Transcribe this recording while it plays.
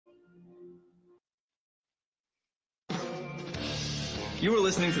You are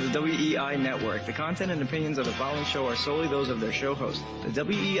listening to the WEI Network. The content and opinions of the following show are solely those of their show host. The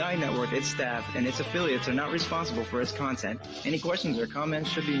WEI Network, its staff, and its affiliates are not responsible for its content. Any questions or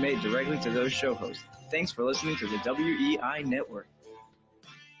comments should be made directly to those show hosts. Thanks for listening to the WEI Network.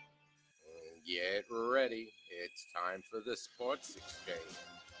 Get ready. It's time for the Sports Exchange.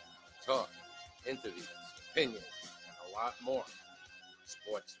 Talk, interviews, opinions, and a lot more.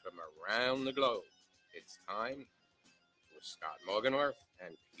 Sports from around the globe. It's time with Scott Morganworth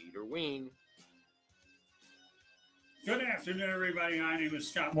and Peter Wein. Good afternoon, everybody. My name is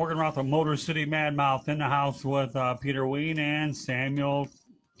Scott Morganroth of Motor City Madmouth, in the house with Peter Wein and Sammy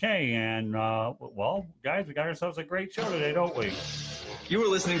Kaye. And, well, guys, we got ourselves a great show today, don't we? You are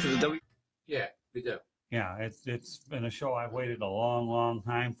listening to the Yeah, we do. Yeah, it's been a show I've waited a long, long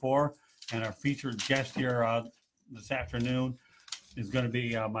time for. And our featured guest here this afternoon is going to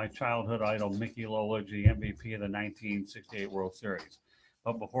be my childhood idol, Mickey Lolich, the MVP of the 1968 World Series.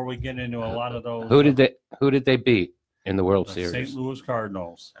 But before we get into a lot of those... Who did they beat in the World Series? St. Louis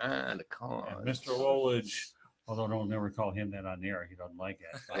Cardinals. The Cards. And Mr. Lolich, although don't never call him that on the air, he doesn't like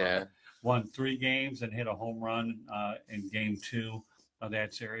it. Yeah. Won 3 games and hit a home run in Game 2 of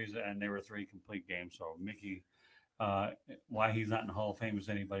that series, and they were 3 complete games. So Mickey, why he's not in the Hall of Fame is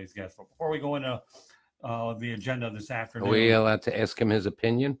anybody's guess. But before we go into the agenda this afternoon. Are we allowed to ask him his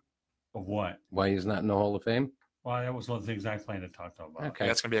opinion? Of what? Why he's not in the Hall of Fame? Well, that was one of the things I planned to talk to him about. Okay.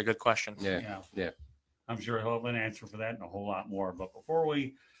 That's going to be a good question. Yeah. I'm sure he'll have an answer for that and a whole lot more. But before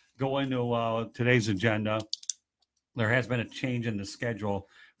we go into today's agenda, there has been a change in the schedule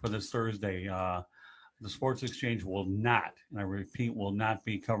for this Thursday. The Sports Exchange will not, and I repeat, will not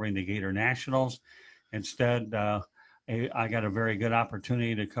be covering the Gator Nationals. Instead, I got a very good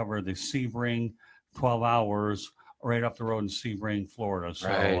opportunity to cover the Sebring 12 hours right up the road in Sebring, Florida. So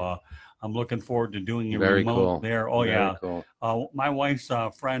right. I'm looking forward to doing a Very remote cool. there. Oh, Very yeah. Cool. My wife's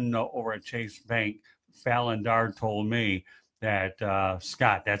friend over at Chase Bank, Fallon Dard, told me that,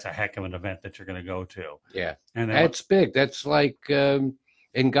 Scott, that's a heck of an event that you're going to go to. Yeah. And That's big. That's like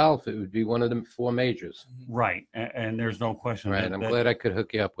in golf, it would be one of the 4 majors. right. And there's no question. Right. I'm glad I could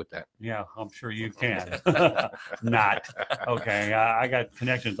hook you up with that. Yeah, I'm sure you can. Not. Okay. I got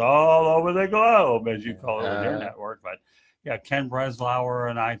connections all over the globe, as you call it in your network. But yeah, Ken Breslauer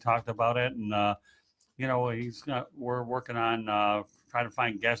and I talked about it. And, we're working on trying to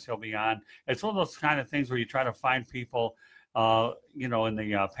find guests he'll be on. It's one of those kind of things where you try to find people, in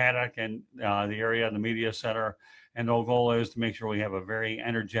the paddock and the area, the media center. And the goal is to make sure we have a very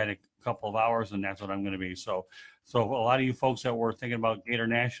energetic couple of hours, and that's what I'm going to be. So a lot of you folks that were thinking about Gator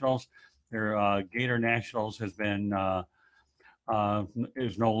Nationals, Gator Nationals has been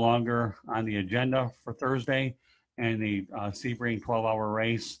is no longer on the agenda for Thursday, and the Sebring 12-hour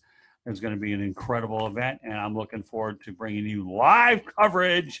race is going to be an incredible event, and I'm looking forward to bringing you live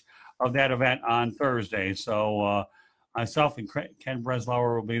coverage of that event on Thursday. So myself and Ken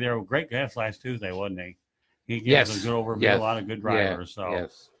Breslauer will be there. Great guest last Tuesday, wasn't he? He gave us a good overview, a lot of good drivers.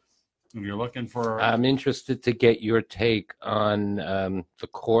 If you're looking for... I'm interested to get your take on the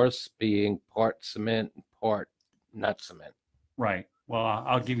course being part cement and part not cement. Right. Well,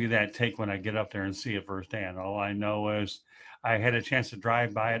 I'll give you that take when I get up there and see it firsthand. All I know is I had a chance to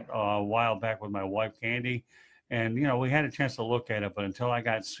drive by it a while back with my wife, Candy, and, we had a chance to look at it, but until I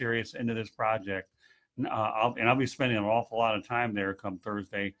got serious into this project, I'll be spending an awful lot of time there come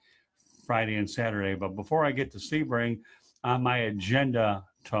Thursday, Friday, and Saturday. But before I get to Sebring, on my agenda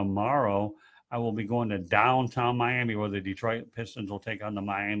tomorrow, I will be going to downtown Miami, where the Detroit Pistons will take on the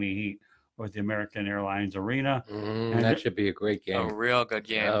Miami Heat with the American Airlines Arena. That should be a great game. A real good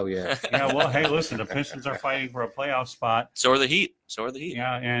game. Oh, yeah. Yeah, well, hey, listen, the Pistons are fighting for a playoff spot. So are the Heat.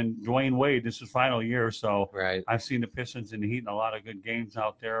 Yeah, and Dwayne Wade, this is final year, so right. I've seen the Pistons and the Heat in a lot of good games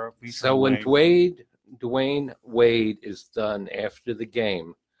out there. So when Dwayne Wade is done after the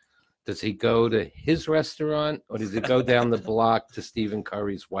game, does he go to his restaurant, or does he go down the block to Stephen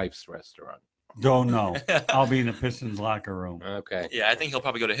Curry's wife's restaurant? Don't know. I'll be in the Pistons locker room. Okay. Yeah, I think he'll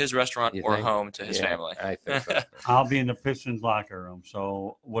probably go to his restaurant or home to his family. I think so. I'll be in the Pistons locker room.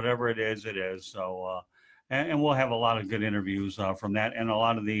 So whatever it is, it is. So, and we'll have a lot of good interviews from that, and a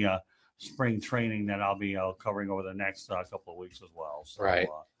lot of the spring training that I'll be covering over the next couple of weeks as well. So, right.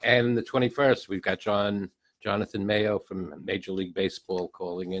 And the 21st, we've got Jonathan Mayo from Major League Baseball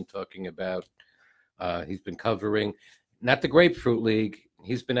calling in, talking about he's been covering not the Grapefruit League.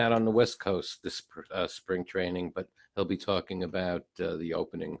 He's been out on the West Coast this spring training, but he'll be talking about the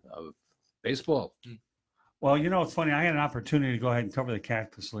opening of baseball. Well, it's funny. I had an opportunity to go ahead and cover the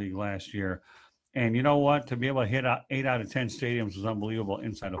Cactus League last year. And you know what? To be able to hit 8 out of 10 stadiums was unbelievable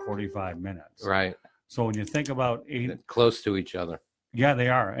inside of 45 minutes. Right. So when you think about close to each other. Yeah, they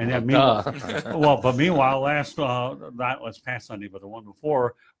are. And then Duh. well, but meanwhile, not last past Sunday, but the one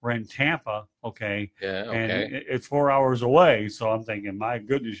before, we're in Tampa, okay? Yeah, And okay. it's 4 hours away. So I'm thinking, my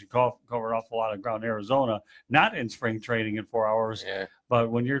goodness, you covered off a lot of ground in Arizona, not in spring training in 4 hours. Yeah, But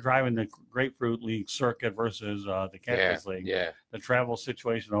when you're driving the Grapefruit League circuit versus the Cactus League, yeah, the travel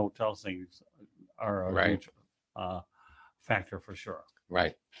situation, hotel things are a Right. huge factor for sure.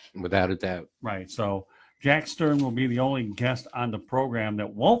 right. Without a doubt. Right. So Jack Stern will be the only guest on the program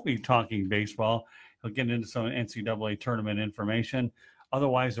that won't be talking baseball. He'll get into some NCAA tournament information.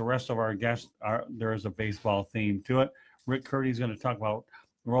 Otherwise, the rest of our guests there is a baseball theme to it. Rick Curdy's going to talk about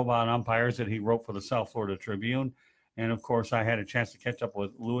robot umpires that he wrote for the South Florida Tribune. And of course, I had a chance to catch up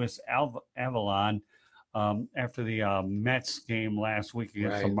with Louis Avalon after the Mets game last week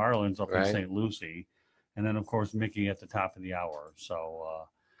against the Marlins up in St. Lucie. And then, of course, Mickey at the top of the hour. So,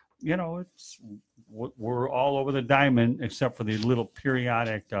 we're all over the diamond except for the little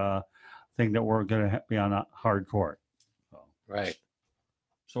periodic thing that we're going to be on a hard court. So. Right.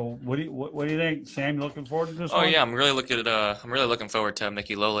 So what do you think, Sam? You looking forward to this? Oh yeah, I'm really looking forward to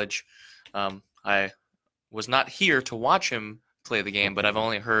Mickey Lolich. I was not here to watch him play the game, but I've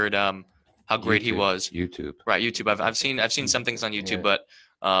only heard how great he was. YouTube. Right, YouTube. I've seen some things on YouTube, but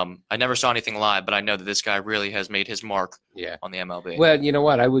I never saw anything live. But I know that this guy really has made his mark on the MLB. Well, you know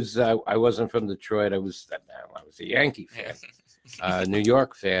what? I wasn't from Detroit. I was a Yankee fan, New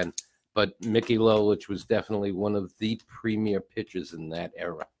York fan. But Mickey Lolich was definitely one of the premier pitchers in that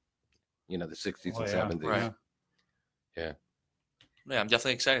era. You know, the 60s and 70s. Right. Yeah. Yeah, I'm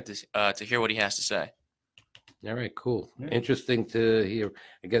definitely excited to hear what he has to say. All right, cool. Yeah. Interesting to hear.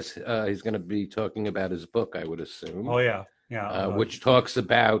 I guess he's going to be talking about his book, I would assume. Oh, yeah. Which talks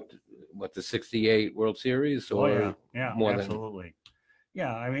about, the 68 World Series? Or more absolutely.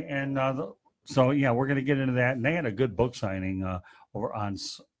 Yeah, I mean, and we're going to get into that. And they had a good book signing over on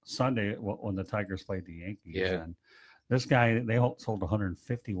Sunday when the Tigers played the Yankees. Yeah. And this guy, they sold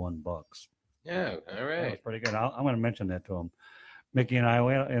 151 books. Yeah, all right. That was pretty good. I'm going to mention that to him. Mickey and I,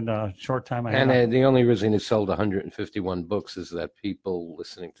 in a short time. The only reason he sold 151 books is that people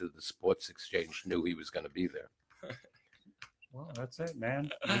listening to the Sports Exchange knew he was going to be there. Well, that's it, man.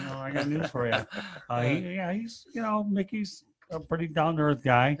 I got news for you. He's Mickey's a pretty down-to-earth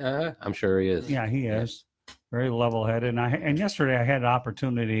guy. I'm sure he is. Yeah, he is. Very level-headed. And yesterday I had an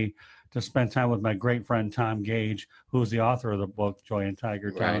opportunity to spend time with my great friend Tom Gage, who's the author of the book Joy in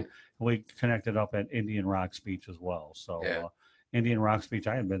Tiger Town. Right. We connected up at Indian Rocks Beach as well. So Indian Rocks Beach,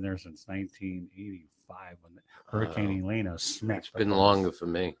 I had been there since 1985 when Hurricane Elena smacked. It's been longer for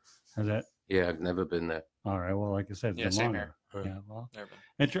me. Has it? Yeah, I've never been there. All right. Well, like I said, it's been longer. Yeah. Well,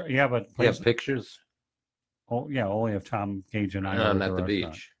 but you have pictures? Oh yeah, only if Tom Gage and I. No, not the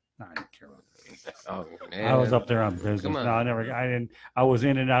beach. No, I didn't care about the beach. Oh man, I was up there on business. Come on. No, I didn't. I was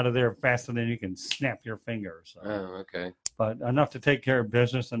in and out of there faster than you can snap your fingers. So. Oh, okay. But enough to take care of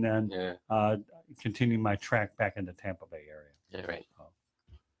business and then continue my track back in the Tampa Bay area. Yeah, right.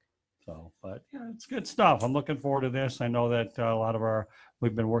 But it's good stuff. I'm looking forward to this. I know that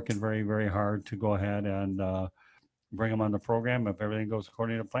we've been working very, very hard to go ahead and bring them on the program if everything goes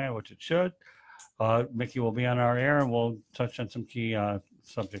according to plan, which it should. Mickey will be on our air and we'll touch on some key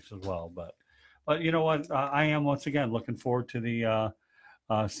subjects as well. But you know what? I am once again looking forward to the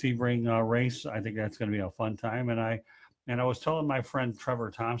Sebring race. I think that's going to be a fun time. And I was telling my friend Trevor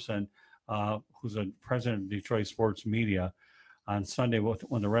Thompson, who's a president of Detroit Sports Media, on Sunday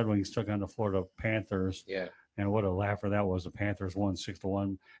when the Red Wings took on the Florida Panthers. Yeah. And what a laugher that was. The Panthers won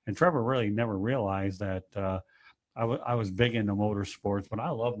 6-1. And Trevor really never realized that I was big into motorsports, but I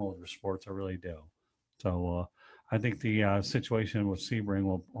love motorsports. I really do. So I think the situation with Sebring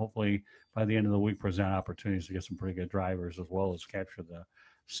will hopefully by the end of the week present opportunities to get some pretty good drivers as well as capture the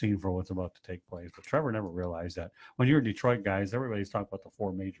scene for what's about to take place. But Trevor never realized that. When you're Detroit guys, everybody's talking about the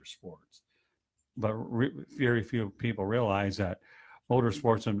four major sports. But very few people realize that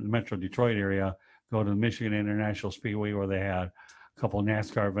motorsports in the Metro Detroit area go to the Michigan International Speedway where they had a couple of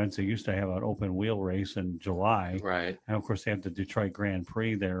NASCAR events. They used to have an open wheel race in July. Right. And, of course, they have the Detroit Grand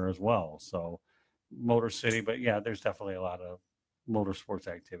Prix there as well. So, Motor City. But, yeah, there's definitely a lot of motorsports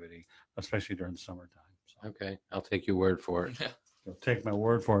activity, especially during the summertime. So. Okay. I'll take your word for it. You'll take my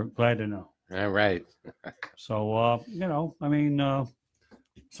word for it. Glad to know. All right. So,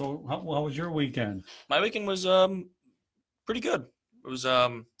 so how was your weekend? My weekend was pretty good. It was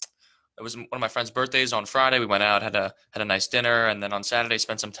one of my friend's birthdays on Friday. We went out, had a nice dinner, and then on Saturday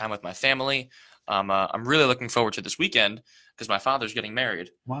spent some time with my family. I'm really looking forward to this weekend because my father's getting married.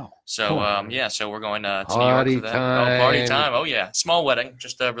 Wow. So so we're going to Party New York for that. time. Oh, party time. Oh yeah, small wedding,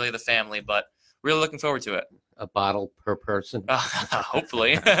 just really the family, but really looking forward to it. A bottle per person.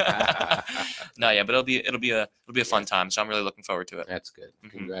 Hopefully. No, yeah, but it'll be a fun time. So I'm really looking forward to it. That's good.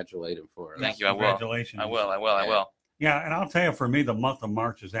 Congratulate him for it. Thank you. I will. Congratulations. I will. Yeah, and I'll tell you, for me, the month of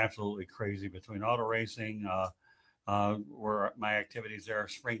March is absolutely crazy between auto racing, where my activities there,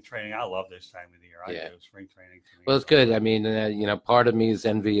 spring training. I love this time of the year. I do spring training. To me. Well, it's good. I mean, part of me is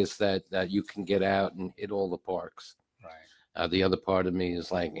envious that you can get out and hit all the parks. Right. The other part of me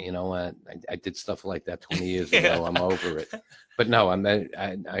is like, you know what? I did stuff like that 20 years ago. I'm over it. But no,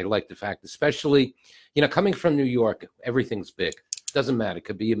 I like the fact, especially, coming from New York, everything's big. Doesn't matter. It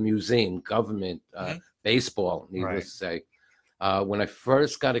could be a museum, government, baseball, needless to say. When I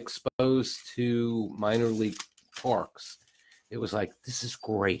first got exposed to minor league parks, it was like, this is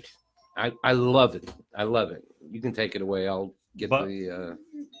great. I love it. I love it. You can take it away. I'll get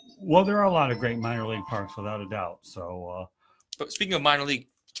Well, there are a lot of great minor league parks, without a doubt. So, but speaking of minor league,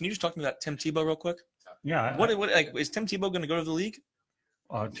 can you just talk to me about Tim Tebow real quick? Yeah. What is Tim Tebow going to go to the league?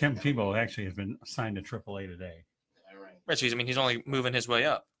 Tim Tebow actually has been assigned to AAA today. Right. So he's only moving his way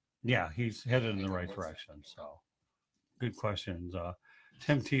up. Yeah, he's headed in the right direction. So, good questions.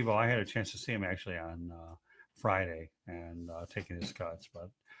 Tim Tebow, I had a chance to see him actually on Friday and taking his cuts, but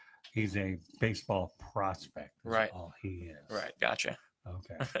he's a baseball prospect. Right. All he is. Right. Gotcha.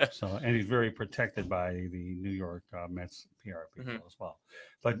 Okay. So, and he's very protected by the New York Mets PR people as well.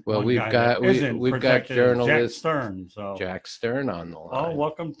 But we've got journalist Jack Stern. So Jack Stern on the line. Oh,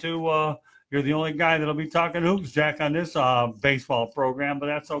 welcome to. You're the only guy that'll be talking hoops, Jack, on this baseball program, but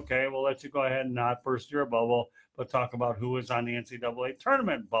that's okay. We'll let you go ahead and not burst your bubble, but talk about who is on the NCAA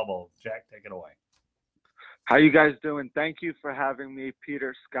tournament bubble. Jack, take it away. How you guys doing? Thank you for having me,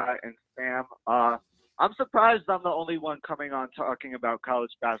 Peter, Scott, and Sam. I'm surprised I'm the only one coming on talking about college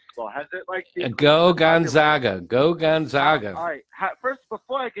basketball. Has it Go Gonzaga. Go Gonzaga. All right. First,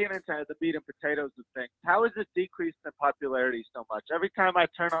 before I get into the meat and potatoes of things, how has it decreased in popularity so much? Every time I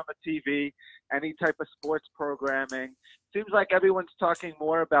turn on the TV, any type of sports programming, seems like everyone's talking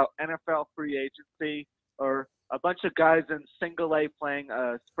more about NFL free agency or a bunch of guys in single A playing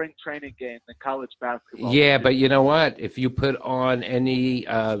a spring training game than college basketball. Yeah, but you know what? If you put on any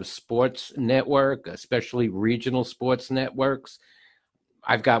sports network, especially regional sports networks,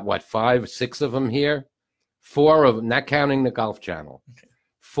 I've got, 5, 6 of them here? 4 of them, not counting the Golf Channel.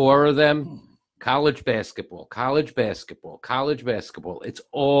 4 of them, college basketball. It's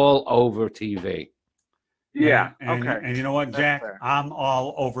all over TV. Yeah, okay. And you know what, Jack? I'm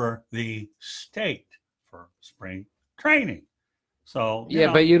all over the state for spring training. So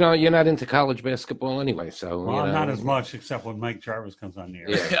but you're not into college basketball anyway. So not as much, except when Mike Jarvis comes on the air.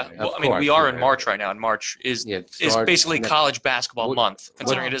 Yeah. Well, I mean, we are in March right now, and March is basically college basketball month,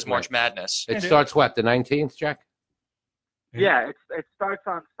 considering it is March Madness. It starts the 19th, Jack? Yeah, it starts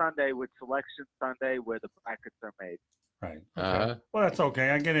on Sunday with Selection Sunday, where the brackets are made. Right. Okay. Well, that's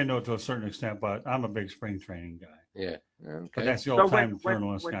okay. I get into it to a certain extent, but I'm a big spring training guy. Yeah. Okay. But that's the old-time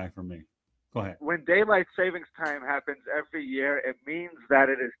journalist guy for me. Go ahead. When daylight savings time happens every year, it means that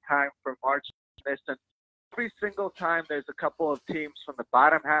it is time for March Madness. And every single time there's a couple of teams from the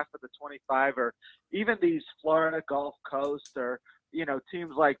bottom half of the 25, or even these Florida Gulf Coast, or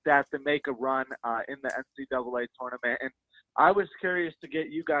teams like that make a run in the NCAA tournament. And I was curious to get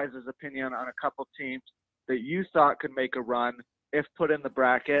you guys' opinion on a couple teams that you thought could make a run if put in the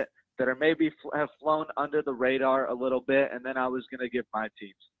bracket, that are maybe have flown under the radar a little bit, and then I was going to give my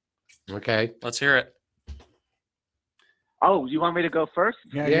teams. Okay. Let's hear it. Oh, you want me to go first?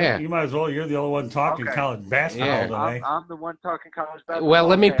 Yeah. You might as well. You're the only one talking college basketball today. I'm the one talking college basketball. Well,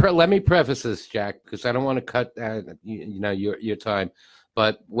 let me preface this, Jack, because I don't want to cut your time.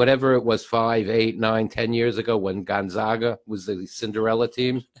 But whatever it was, 5, 8, 9, 10 years ago, when Gonzaga was the Cinderella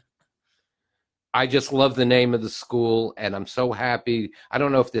team, I just love the name of the school, and I'm so happy. I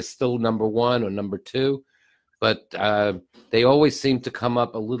don't know if they're still number 1 or number 2, but they always seem to come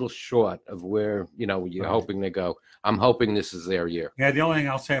up a little short of where you're hoping to go. I'm hoping this is their year. Yeah, the only thing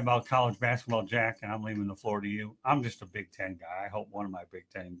I'll say about college basketball, Jack, and I'm leaving the floor to you, I'm just a Big Ten guy. I hope one of my Big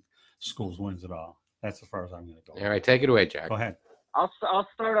Ten schools wins it all. That's as far as I'm going to go. All right, take it away, Jack. Go ahead. I'll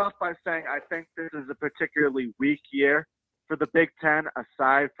start off by saying I think this is a particularly weak year for the Big Ten,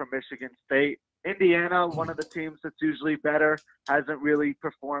 aside from Michigan State. Indiana, one of the teams that's usually better, hasn't really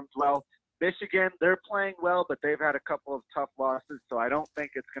performed well. Michigan, they're playing well, but they've had a couple of tough losses, so I don't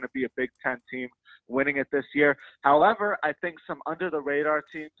think it's going to be a Big Ten team winning it this year. However, I think some under-the-radar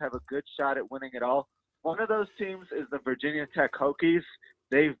teams have a good shot at winning it all. One of those teams is the Virginia Tech Hokies.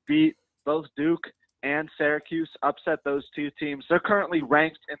 They've beat both Duke and Syracuse, upset those two teams. They're currently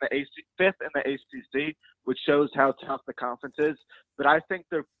ranked in the fifth in the ACC, which shows how tough the conference is. But I think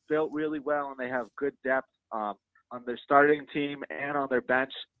they're built really well, and they have good depth on their starting team and on their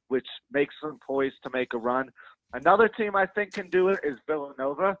bench, which makes them poised to make a run. Another team I think can do it is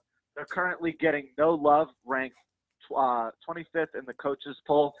Villanova. They're currently getting no love, ranked 25th in the coaches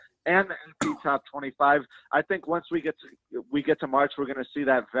poll and the AP top 25. I think once we get to March, we're going to see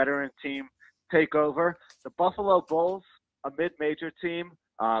that veteran team take over. The Buffalo Bulls, a mid-major team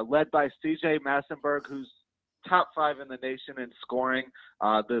led by C.J. Massenberg, who's top 5 in the nation in scoring,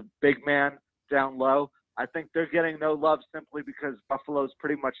 the big man down low. I think they're getting no love simply because Buffalo's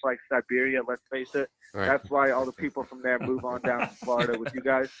pretty much like Siberia, let's face it. Right. That's why all the people from there move on down to Florida with you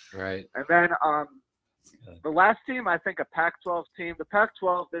guys. Right. And then the last team, I think a Pac-12 team. The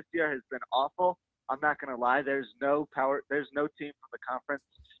Pac-12 this year has been awful. I'm not going to lie. There's no team from the conference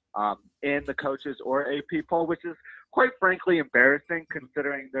in the coaches or AP poll, which is quite frankly embarrassing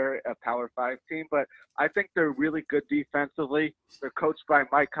considering they're a Power 5 team. But I think they're really good defensively. They're coached by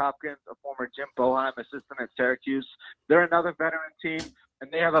Mike Hopkins, a former Jim Boeheim assistant at Syracuse. They're another veteran team, and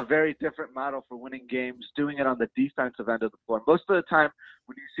they have a very different model for winning games, doing it on the defensive end of the floor. Most of the time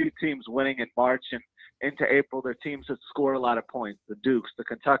when you see teams winning in March and into April, they're teams that score a lot of points, the Dukes, the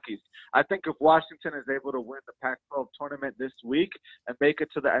Kentuckys. I think if Washington is able to win the Pac-12 tournament this week and make it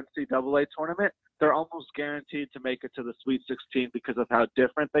to the NCAA tournament, they're almost guaranteed to make it to the Sweet 16 because of how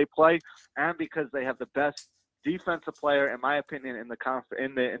different they play and because they have the best defensive player, in my opinion, in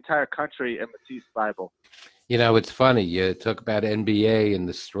the entire country in Matisse Thybulle. You know, it's funny. You talk about NBA and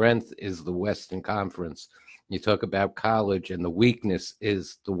the strength is the Western Conference. You talk about college and the weakness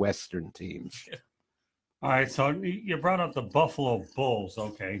is the Western teams. Yeah. All right, so you brought up the Buffalo Bulls.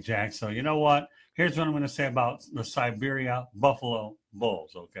 Okay, Jack. So you know what? Here's what I'm going to say about the Siberia Buffalo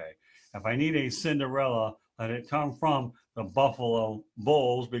Bulls. Okay, if I need a Cinderella, let it come from the Buffalo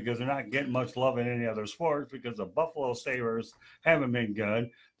Bulls because they're not getting much love in any other sports because the Buffalo Sabres haven't been good.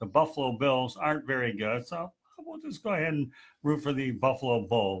 The Buffalo Bills aren't very good. So we'll just go ahead and root for the Buffalo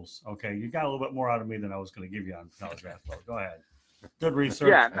Bulls. Okay, you got a little bit more out of me than I was going to give you on college basketball. Go ahead. Good research.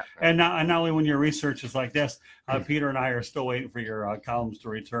 Yeah. And not only when your research is like this, Peter and I are still waiting for your columns to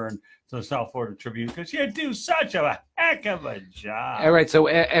return to the South Florida Tribune because you do such a heck of a job. All right, so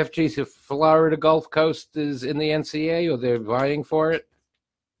FG, so Florida Gulf Coast is in the NCAA or they're vying for it?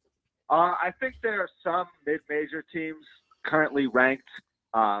 I think there are some mid-major teams currently ranked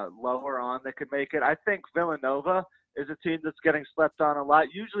lower on that could make it. I think Villanova is a team that's getting slept on a lot.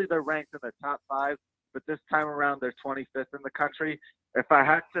 Usually they're ranked in the top 5. But this time around, they're 25th in the country. If I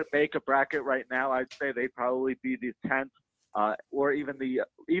had to make a bracket right now, I'd say they'd probably be the 10th or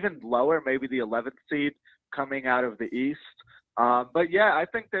even lower, maybe the 11th seed coming out of the East. But, yeah, I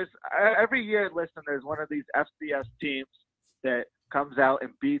think there's every year, listen, there's one of these FCS teams that comes out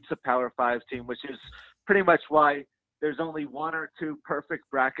and beats a Power 5 team, which is pretty much why there's only 1 or 2 perfect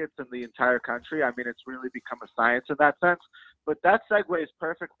brackets in the entire country. I mean, it's really become a science in that sense. But that segues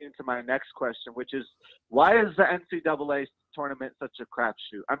perfectly into my next question, which is why is the NCAA tournament such a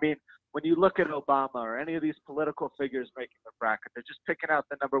crapshoot? I mean, when you look at Obama or any of these political figures making the bracket, they're just picking out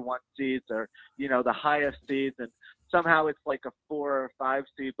the number 1 seeds or, you know, the highest seeds, and somehow it's like a 4 or 5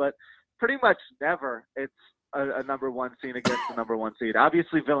 seed. But pretty much never it's a number 1 seed against the number 1 seed.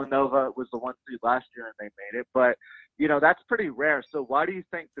 Obviously, Villanova was the 1 seed last year and they made it, but you know that's pretty rare. So why do you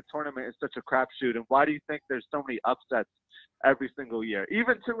think the tournament is such a crapshoot, and why do you think there's so many upsets every single year?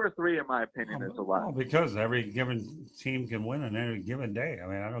 Even 2 or 3, in my opinion, is a lot. Well, because every given team can win on any given day. I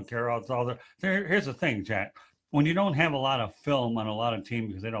mean, I don't care how it's all there. Here's the thing, Jack. When you don't have a lot of film on a lot of teams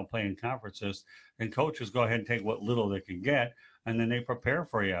because they don't play in conferences, then coaches go ahead and take what little they can get, and then they prepare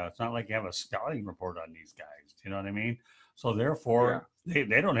for you. It's not like you have a scouting report on these guys. You know what I mean? So therefore, they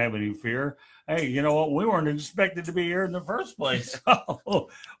don't have any fear. Hey, you know what? We weren't expected to be here in the first place. So,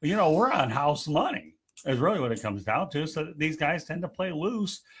 you know, we're on house money is really what it comes down to. So these guys tend to play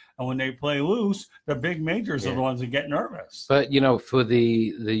loose. And when they play loose, the big majors are the ones that get nervous. But, you know, for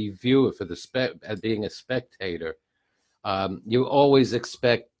the viewer, for being a spectator, you always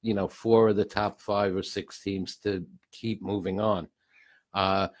expect, you know, 4 of the top 5 or 6 teams to keep moving on.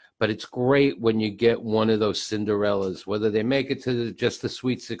 But it's great when you get one of those Cinderellas, whether they make it to just the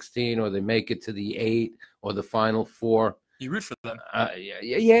Sweet 16 or they make it to the 8 or the Final 4. You root for them.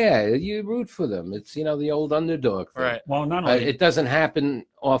 Yeah, you root for them. It's, you know, the old underdog thing. Right. Well, not only it doesn't happen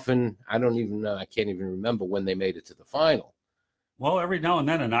often. I don't even know. I can't even remember when they made it to the final. Well, every now and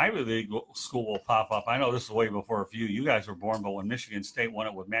then an Ivy League school will pop up. I know this is way before a few you guys were born, but when Michigan State won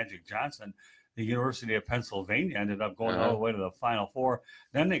it with Magic Johnson, the University of Pennsylvania ended up going all the way to the Final Four.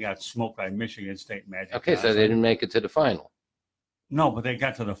 Then they got smoked by Michigan State Magic. Okay, so they didn't make it to the final. No, but they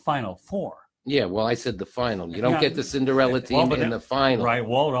got to the Final Four. Yeah, well, I said the final. You don't get the Cinderella team in the final. Right.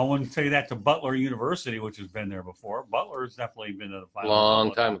 Well, I wouldn't say that to Butler University, which has been there before. Butler's definitely been to the final.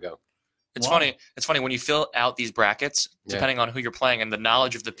 Long time ago. It's funny. It's funny when you fill out these brackets, depending on who you're playing and the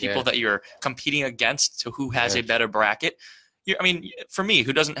knowledge of the people that you're competing against to who has a better bracket. I mean, for me,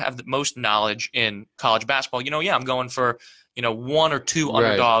 who doesn't have the most knowledge in college basketball, I'm going for, one or two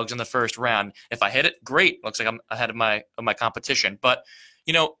underdogs in the first round. If I hit it, great. Looks like I'm ahead of my competition. But,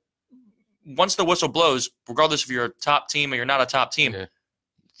 once the whistle blows, regardless if you're a top team or you're not a top team,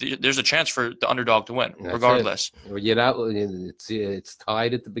 there's a chance for the underdog to win, regardless. Well, it's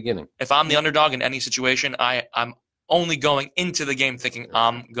tied at the beginning. If I'm the underdog in any situation, I'm only going into the game thinking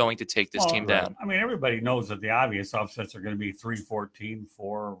I'm going to take this team down. I mean, everybody knows that the obvious upsets are going to be 3-14,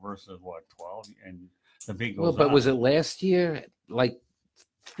 4 versus 12, and the big goes But on. was it last year? Like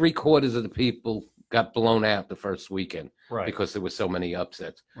 3/4 of the people got blown out the first weekend because there were so many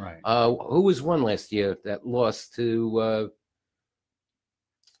upsets. Right. Who was one last year that lost to?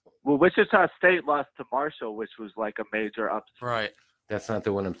 Well, Wichita State lost to Marshall, which was like a major upset. Right. That's not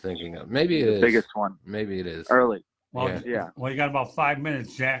the one I'm thinking of. Maybe it is. The biggest one. Maybe it is. Early. Well, Well, you got about 5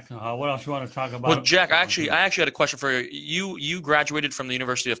 minutes, Jack. What else you want to talk about? Well, Jack, I actually had a question for you. You graduated from the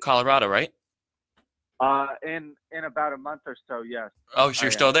University of Colorado, right? In about a month or so, yes. Oh, so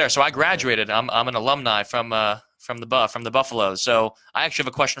you're still there. So I graduated. I'm an alumni from the Buffaloes. So I actually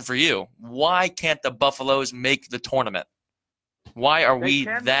have a question for you. Why can't the Buffaloes make the tournament? Why are we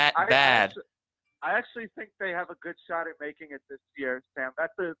that bad? I actually think they have a good shot at making it this year, Sam.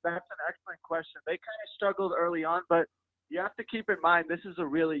 That's an excellent question. They kind of struggled early on, but you have to keep in mind this is a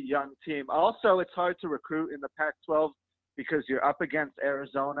really young team. Also, it's hard to recruit in the Pac-12 because you're up against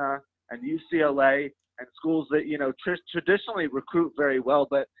Arizona and UCLA and schools that, traditionally recruit very well.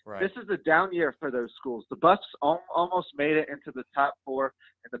 But this is a down year for those schools. The Bucks almost made it into the top 4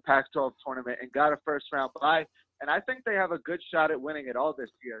 in the Pac-12 tournament and got a first-round bye. And I think they have a good shot at winning it all this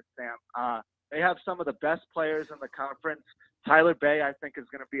year, Sam. They have some of the best players in the conference. Tyler Bay, I think, is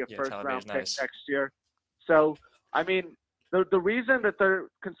going to be a first-round pick next year. So, I mean, the reason that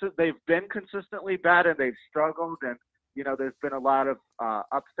they've been consistently bad and they've struggled and, there's been a lot of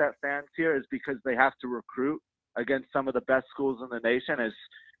upset fans here is because they have to recruit against some of the best schools in the nation. As,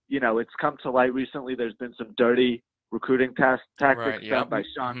 it's come to light recently, the's been some dirty recruiting tactics done by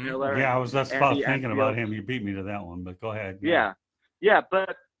Sean Miller. Yeah, I was just about thinking about him. You beat me to that one, but go ahead. Yeah,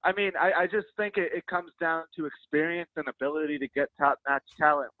 but I mean, I just think it comes down to experience and ability to get top-notch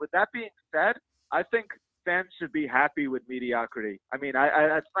talent. With that being said, I think fans should be happy with mediocrity. I mean,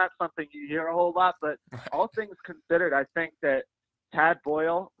 that's not something you hear a whole lot, but all things considered, I think that Tad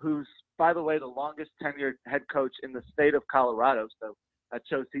Boyle, who's, by the way, the longest tenured head coach in the state of Colorado, so that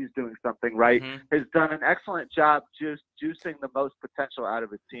shows he's doing something right, has done an excellent job juicing the most potential out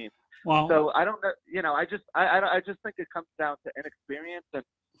of his team. Well, so I don't know, I just think it comes down to inexperience and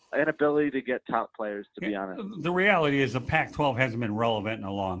inability to get top players, to be honest. The reality is the Pac-12 hasn't been relevant in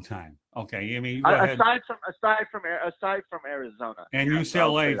a long time. Okay, I mean, aside from Arizona and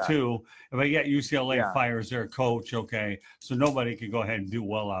UCLA too, but yet UCLA fires their coach. Okay, so nobody could go ahead and do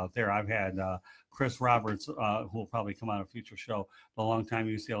well out there. I've had Chris Roberts, who will probably come on a future show, the longtime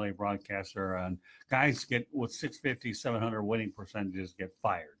UCLA broadcaster, and guys get with 650, 700 winning percentages get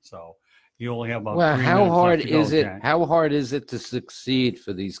fired. So you only have about 3 how minutes hard left to go, is it? Jack. How hard is it to succeed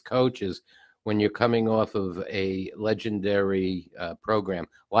for these coaches when you're coming off of a legendary program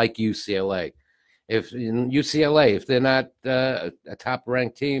like UCLA? If in UCLA, if they're not a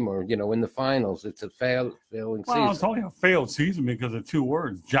top-ranked team or in the finals, it's a failing season. Well, it's only a failed season because of 2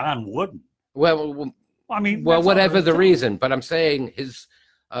 words: John Wooden. Well, I mean, whatever the reason, but I'm saying his,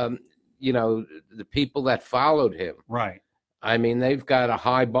 the people that followed him, right? I mean, they've got a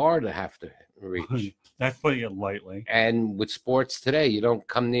high bar to have to reach. That's putting it lightly. And with sports today, you don't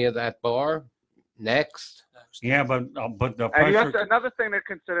come near that bar. Next. Yeah, but the pressure. And another thing to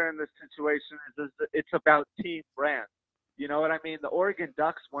consider in this situation is that it's about team brand. You know what I mean? The Oregon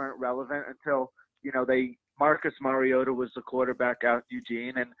Ducks weren't relevant until Marcus Mariota was the quarterback out in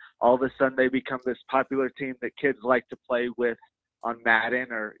Eugene, and all of a sudden they become this popular team that kids like to play with on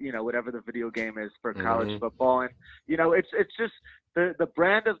Madden or whatever the video game is for college football. And it's just the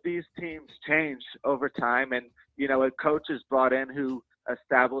brand of these teams change over time, and a coach is brought in who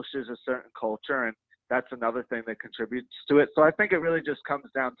establishes a certain culture, and that's another thing that contributes to it. So I think it really just comes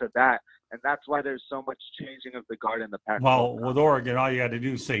down to that, and that's why there's so much changing of the guard in the Pac-12. Well, with Oregon, all you got to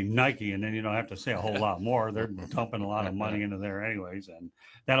do is say Nike, and then you don't have to say a whole lot more. They're dumping a lot of money into there anyways, and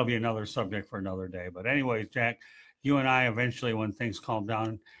that'll be another subject for another day. But anyways, Jack, you and I eventually, when things calm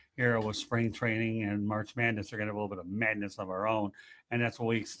down here with spring training and March Madness, are going to have a little bit of madness of our own, and that's what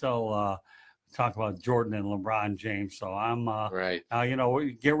we still talk about Jordan and LeBron James. So I'm right.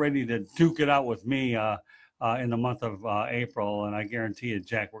 Get ready to duke it out with me in the month of April, and I guarantee you,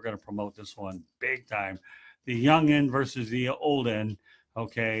 Jack, we're going to promote this one big time. The young end versus the old end.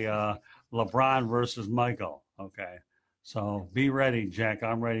 Okay, LeBron versus Michael. Okay, so be ready, Jack.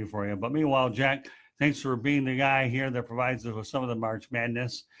 I'm ready for you. But meanwhile, Jack, thanks for being the guy here that provides us with some of the March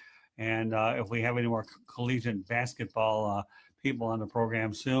Madness. And if we have any more collegiate basketball people on the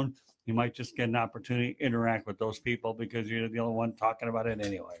program soon, you might just get an opportunity to interact with those people because you're the only one talking about it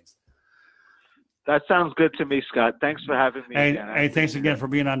anyways. That sounds good to me, Scott. Thanks for having me. Hey, thanks again for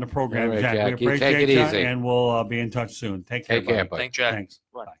being on the program, Right, Jack. Jack. We You appreciate take it you, easy. and we'll be in touch soon. Take care, buddy. buddy. Thanks, Jack. Thanks.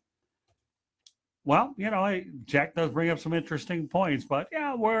 Bye. Bye. Well, Jack does bring up some interesting points, but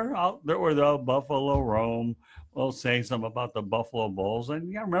yeah, we're out there with the Buffalo Rome. We'll say something about the Buffalo Bulls.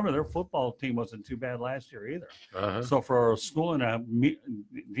 And yeah, remember their football team wasn't too bad last year either. Uh-huh. So for a school in a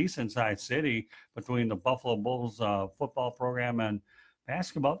decent sized city, between the Buffalo Bulls football program and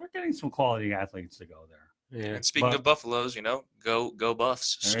basketball, they're getting some quality athletes to go there. Yeah. And speaking of Buffaloes, go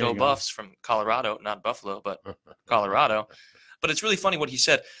Buffs. There you Go go. Buffs from Colorado, not Buffalo, but Colorado. But it's really funny what he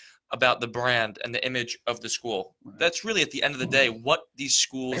said about the brand and the image of the school. Right. That's really, at the end of the day, what these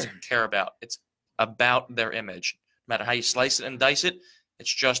schools care about. It's about their image. No matter how you slice it and dice it,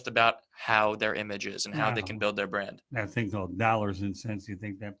 it's just about how their image is and how they can build their brand. I think though, dollars and cents, you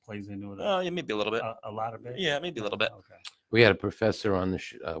think that plays into it? Yeah, maybe a little bit. A lot of it? Yeah, maybe a little bit. Okay. We had a professor on the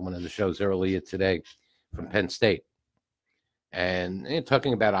one of the shows earlier today from Penn State, and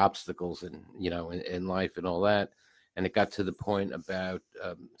talking about obstacles and in life and all that. And it got to the point about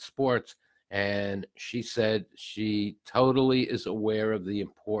sports, and she said she totally is aware of the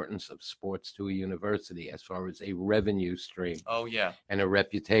importance of sports to a university as far as a revenue stream. Oh, yeah. And a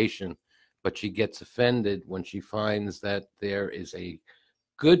reputation, but she gets offended when she finds that there is a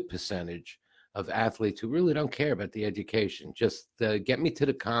good percentage of athletes who really don't care about the education. Just get me to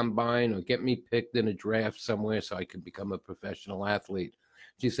the combine or get me picked in a draft somewhere so I can become a professional athlete.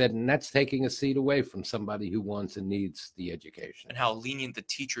 She said, and that's taking a seat away from somebody who wants and needs the education. And how lenient the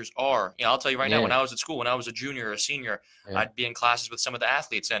teachers are. I'll tell you right now, when I was at school, when I was a junior or a senior, I'd be in classes with some of the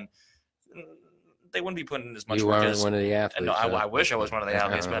athletes, and they wouldn't be putting in as much work as... You weren't one of the athletes. No, I wish I was one of the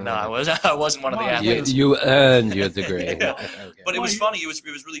athletes, but no, I wasn't one of the athletes. You earned your degree. Yeah. Okay. But it was funny. It was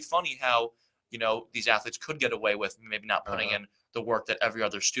really funny how, these athletes could get away with maybe not putting in the work that every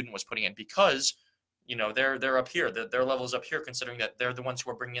other student was putting in because they're up here. Their level is up here, considering that they're the ones who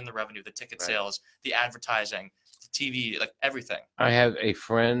are bringing in the revenue, the ticket sales, the advertising, the TV, like everything. I have a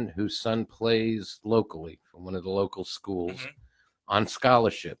friend whose son plays locally from one of the local schools on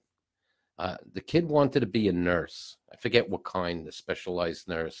scholarship. The kid wanted to be a nurse. I forget what kind, a specialized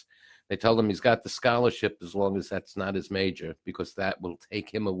nurse. They told him he's got the scholarship as long as that's not his major, because that will take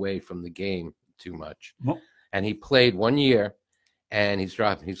him away from the game too much. Well, and he played 1 year, and he's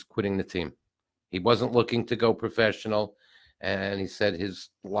quitting the team. He wasn't looking to go professional, and he said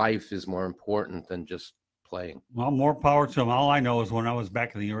his life is more important than just playing. well, more power to him. All I know is when I was back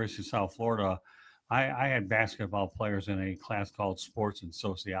at the University of South Florida, I had basketball players in a class called sports and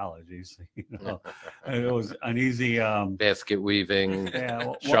sociology. So, it was an easy Basket weaving,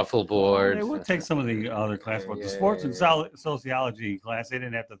 yeah, shuffleboard. They would take some of the other class, but the sports and sociology class, they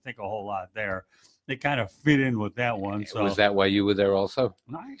didn't have to think a whole lot there. They kind of fit in with that one. So Was that why you were there also?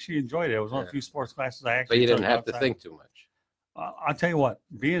 I actually enjoyed it. It was one of the few sports classes I actually But you didn't took have to outside. think too much. I'll tell you what,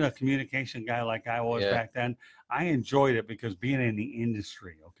 being a communication guy like I was back then, I enjoyed it because being in the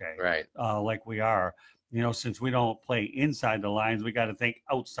industry, Right. like we are, since we don't play inside the lines, we got to think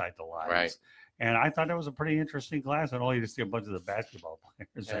outside the lines. Right. And I thought that was a pretty interesting class, and only to see a bunch of the basketball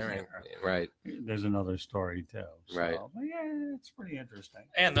players in there. Right. There's another story too. So, Right. But yeah, it's pretty interesting.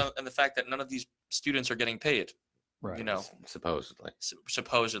 And the fact that none of these students are getting paid, Right. Supposedly.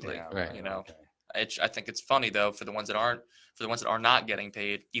 supposedly. Yeah, Right. Okay. I think it's funny though for the ones that are not getting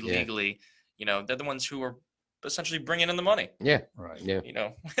paid illegally. They're the ones who are essentially bringing in the money. Yeah. Right. Yeah.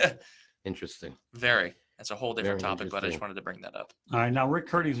 Interesting. Interesting. That's a whole different Very topic, but I just interesting. wanted to bring that up. All right, now Rick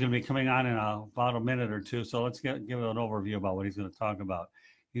Curdy's going to be coming on in about a minute or two, so let's give an overview about what he's going to talk about.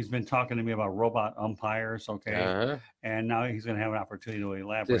 He's been talking to me about robot umpires, and now he's going to have an opportunity to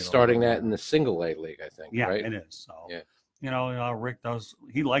elaborate. They're starting that in the single A league, I think. Yeah, right? it is. So, Yeah. Rick does.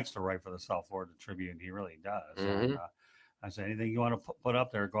 He likes to write for the South Florida Tribune. He really does. And, I said, anything you want to put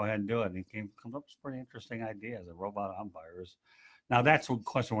up there, go ahead and do it. And he comes up with pretty interesting ideas of robot umpires. Now, that's a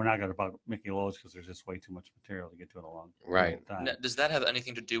question we're not going to about Mickey Lolich because there's just way too much material to get to in a long time. Now, does that have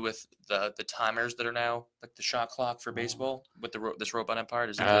anything to do with the timers that are now like the shot clock for baseball with this robot umpire?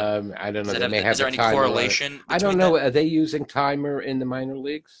 Does I don't know. Is there any correlation? I don't know. Are they using timer in the minor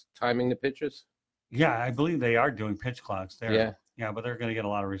leagues, timing the pitches? Yeah, I believe they are doing pitch clocks there. Yeah, but they're going to get a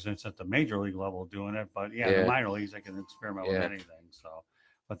lot of resistance at the major league level doing it. But in the minor leagues, they can experiment with anything. So,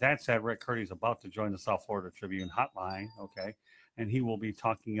 but that said, Rick Curdy's about to join the South Florida Tribune hotline. Okay. And he will be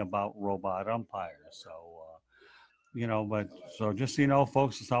talking about robot umpires. So, so just so you know,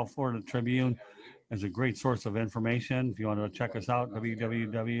 folks, the South Florida Tribune is a great source of information. If you want to check us out,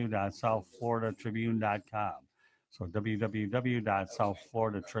 www.southfloridatribune.com. So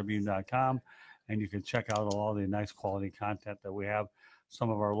www.southfloridatribune.com. And you can check out all the nice quality content that we have. Some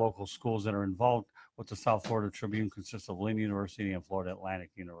of our local schools that are involved with the South Florida Tribune consist of Lynn University and Florida Atlantic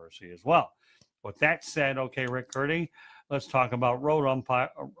University as well. With that said, okay, Rick Curdy, let's talk about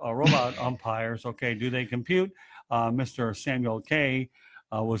robot umpires. Okay, do they compute? Mr. Sammy Kaye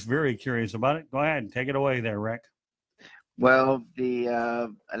was very curious about it. Go ahead and take it away there, Rick. Well, the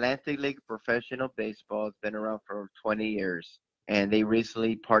Atlantic League Professional Baseball has been around for 20 years, and they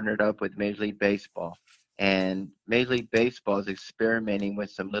recently partnered up with Major League Baseball. And Major League Baseball is experimenting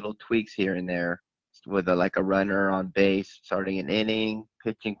with some little tweaks here and there with like a runner on base, starting an inning,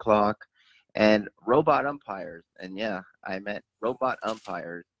 pitching clock, and robot umpires. And yeah, I meant robot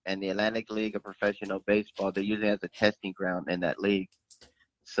umpires. And the Atlantic League of Professional Baseball, they're using it as a testing ground in that league.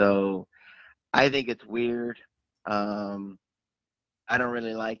 So I think it's weird. I don't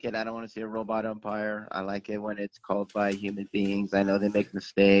really like it. I don't want to see a robot umpire. I like it when it's called by human beings. I know they make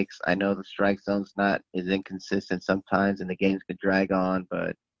mistakes. I know the strike zone's is inconsistent sometimes and the games could drag on,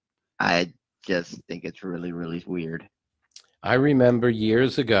 but I just think it's really, really weird. I remember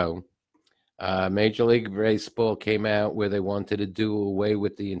years ago, Major League Baseball came out where they wanted to do away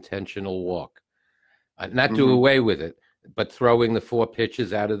with the intentional walk. Not do away with it, but throwing the 4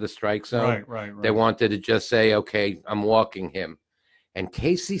 pitches out of the strike zone. Right. They wanted to just say, okay, I'm walking him. And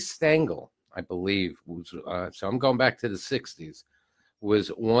Casey Stengel, I believe, was so I'm going back to the 60s, was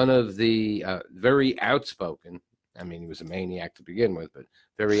one of the very outspoken. I mean, he was a maniac to begin with, but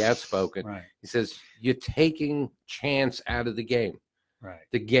very outspoken. Right. He says, you're taking chance out of the game. Right.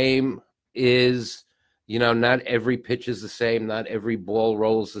 The game is, not every pitch is the same. Not every ball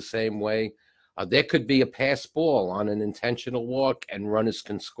rolls the same way. There could be a pass ball on an intentional walk and runners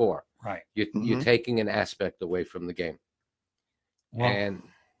can score. Right. You're taking an aspect away from the game.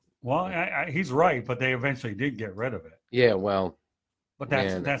 He's right, but they eventually did get rid of it. Yeah, well. But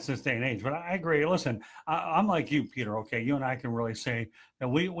that's this day and age. But I agree. Listen, I'm like you, Peter, okay? You and I can really say that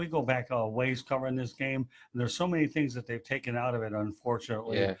we go back a ways covering this game. And there's so many things that they've taken out of it,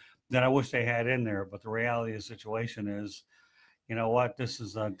 unfortunately, that I wish they had in there. But the reality of the situation is, you know what? This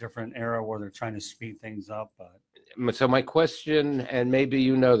is a different era where they're trying to speed things up. But so my question, and maybe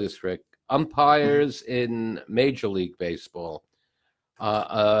you know this, Rick, umpires in Major League Baseball,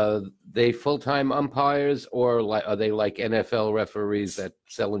 are they full-time umpires, or are they like NFL referees that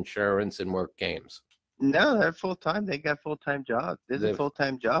sell insurance and work games? No, they're full-time. They got full-time jobs. This is a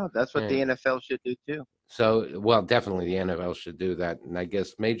full-time job. That's what the NFL should do too. So, well, definitely the NFL should do that. And I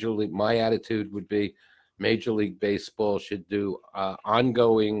guess my attitude would be Major League Baseball should do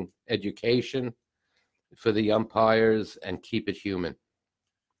ongoing education for the umpires and keep it human.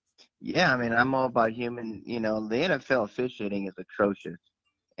 Yeah, I mean, I'm all about human. The NFL officiating is atrocious.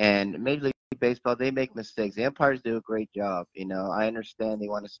 And Major League Baseball, they make mistakes. The umpires do a great job. I understand they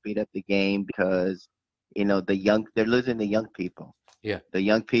want to speed up the game because, they're losing the young people. Yeah. The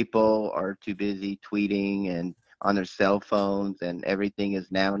young people are too busy tweeting and on their cell phones, and everything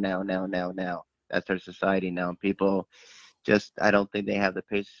is now. That's our society now. And people I don't think they have the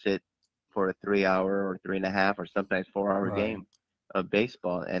patience to sit for a 3-hour or 3.5 or sometimes 4-hour game of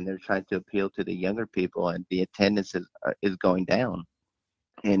baseball, and they're trying to appeal to the younger people, and the attendance is going down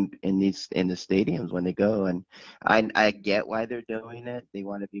in the stadiums when they go. And I get why they're doing it. They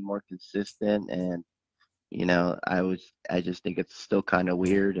want to be more consistent, and I just think it's still kind of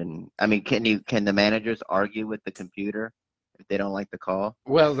weird. And I mean, can the managers argue with the computer if they don't like the call?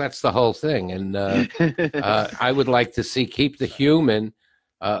 Well, that's the whole thing, and I would like to keep the human,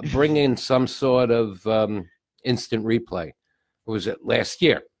 bring in some sort of instant replay. Was it last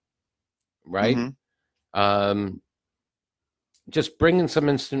year, right? Just bring in some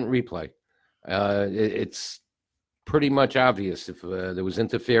instant replay. It's pretty much obvious. If there was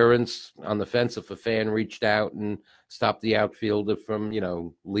interference on the fence, if a fan reached out and stopped the outfielder from,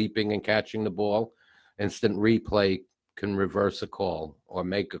 leaping and catching the ball, instant replay can reverse a call or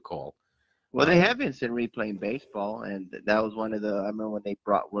make a call. Well, they have instant replay in baseball, and that was one of the. I remember when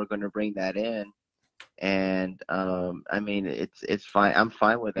we're going to bring that in, and I mean, it's fine. I'm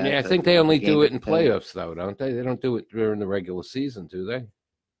fine with that. Yeah, I think they only do it in playoffs, though, don't they? They don't do it during the regular season, do they?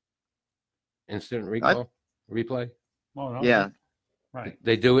 Instant replay. Well, no, Yeah. Right.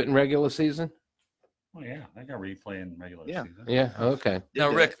 They do it in regular season? Well, yeah, they got replay in regular season. Yeah, okay. Now,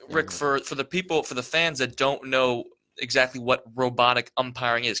 Rick, for the fans that don't know exactly what robotic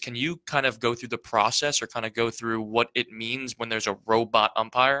umpiring is, can you kind of go through the process or kind of go through what it means when there's a robot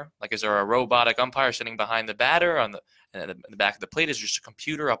umpire? Like, is there a robotic umpire sitting behind the batter in the back of the plate? Is just a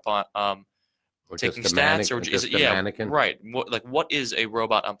computer up on Or taking just a stats, or just is a it mannequin? right? What is a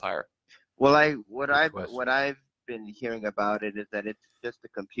robot umpire? Well, what question. I've been hearing about it is that it's just a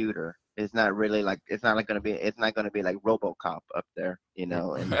computer. It's not really like it's not going to be like RoboCop up there, and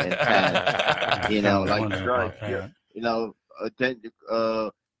Taz,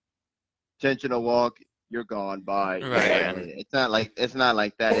 attention walk, you're gone, bye. Right. It's not like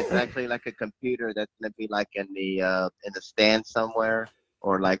that. It's actually like a computer that's going to be like in the stand somewhere,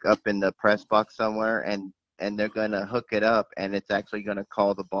 or like up in the press box somewhere, and they're going to hook it up, and it's actually going to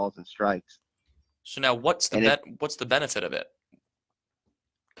call the balls and strikes. So now, what's the benefit of it?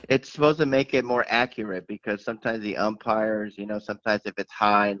 It's supposed to make it more accurate, because sometimes the umpires, sometimes if it's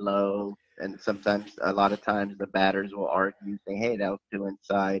high and low, and sometimes a lot of times the batters will argue, say, hey, that was too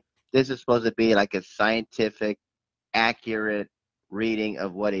inside. This is supposed to be like a scientific, accurate reading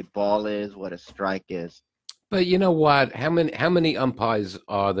of what a ball is, what a strike is. But you know what? How many umpires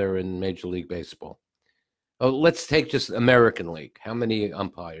are there in Major League Baseball? Oh, let's take just American League. How many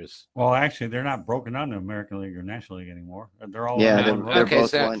umpires? Well, actually, they're not broken down to American League or National League anymore. They're all they're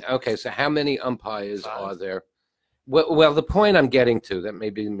both one. Okay, so how many umpires are there? Well, the point I'm getting to, that may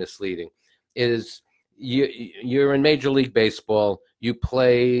be misleading, is you're in Major League Baseball. You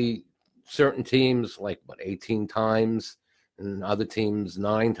play certain teams 18 times, and other teams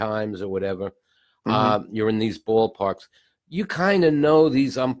 9 times or whatever. Mm-hmm. You're in these ballparks. You kind of know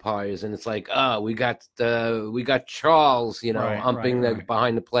these umpires, and it's like, we got Charles, umping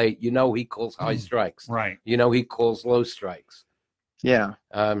behind the plate. He calls high strikes. Right. He calls low strikes. Yeah.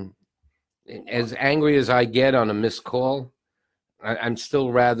 As angry as I get on a missed call, I'm still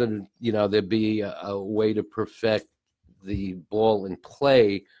rather, there be a way to perfect the ball in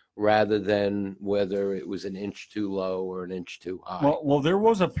play rather than whether it was an inch too low or an inch too high. Well, there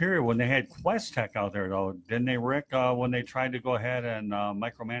was a period when they had Quest Tech out there, though, didn't they, Rick? When they tried to go ahead and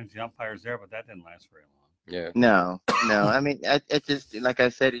micromanage the umpires there, but that didn't last very long. Yeah. No. I mean, it's just like I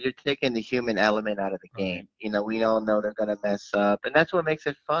said, you're taking the human element out of the game. We all know they're gonna mess up, and that's what makes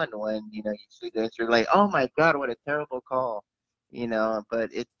it fun when you see this. You're like, oh my God, what a terrible call, But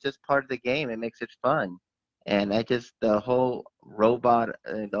it's just part of the game. It makes it fun. And the whole robot,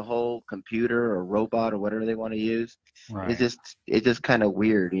 the whole computer or robot or whatever they want to use, it's just kind of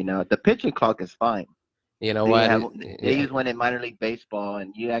weird, The pitching clock is fine. You know what? They use one in minor league baseball,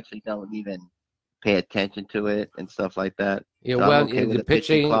 and you actually don't even pay attention to it and stuff like that. Yeah, so well, okay the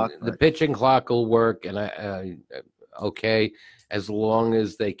pitching clock will work, and okay, as long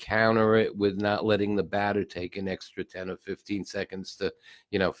as they counter it with not letting the batter take an extra 10 or 15 seconds to,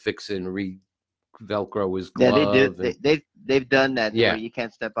 fix and Velcro his glove. Yeah, they've done that. Yeah, you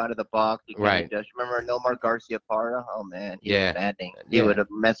can't step out of the box. You can't adjust. Remember Nomar Garcia Parra? Oh man, he was maddening. He would have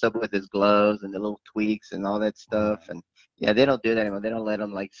messed up with his gloves and the little tweaks and all that stuff. And they don't do that anymore. They don't let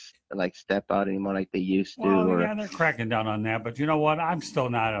them like step out anymore like they used to. Well, they're cracking down on that. But you know what? I'm still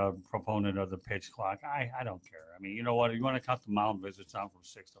not a proponent of the pitch clock. I don't care. I mean, you know what? You want to cut the mound visits down from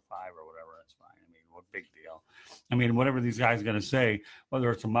 6 to 5 or whatever, that's fine. I mean, what big deal? I mean, whatever these guys are going to say,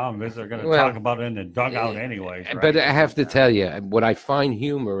 whether it's a mound visit, they're going to talk about it in the dugout anyways. Right? But I have to tell you, what I find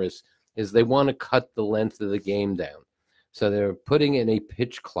humorous is they want to cut the length of the game down. So they're putting in a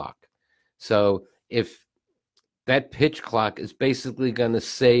pitch clock. So if that pitch clock is basically going to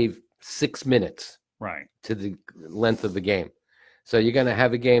save 6 minutes to the length of the game. So you're going to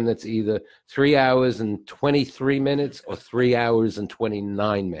have a game that's either 3 hours and 23 minutes or 3 hours and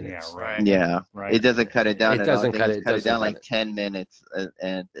 29 minutes. Yeah, right. It doesn't cut it down. It doesn't cut it. Cut it down like 10 minutes,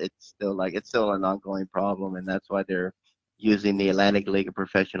 and it's still an ongoing problem, and that's why they're using the Atlantic League of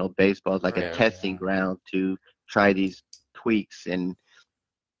Professional Baseball as like a testing ground to try these tweaks and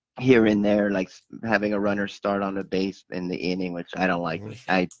here and there, like having a runner start on the base in the inning, which I don't like.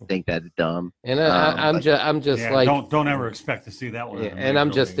 I think that's dumb. And I'm just like, don't ever expect to see that one. And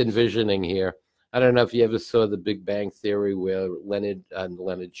I'm just envisioning here, I don't know if you ever saw The Big Bang Theory, where Leonard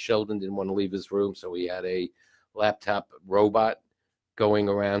Sheldon didn't want to leave his room, so he had a laptop robot going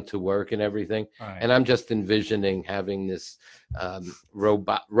around to work and everything. Right. And I'm just envisioning having this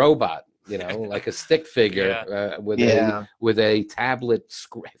robot, you know, like a stick figure with a tablet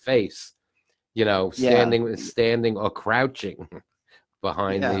face, you know, standing or crouching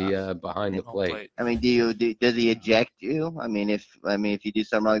behind the plate. I mean, does he eject you? I mean, if you do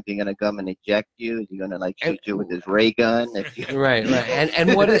something wrong, is he gonna come and eject you? Is he gonna like shoot you with his ray gun? Right.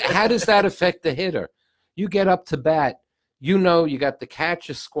 And how does that affect the hitter? You get up to bat, you know, you got the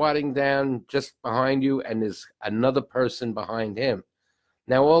catcher squatting down just behind you, and there's another person behind him.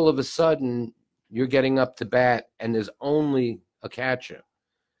 Now all of a sudden you're getting up to bat, and there's only a catcher.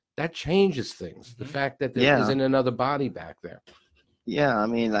 That changes things. The fact that there isn't another body back there. Yeah, I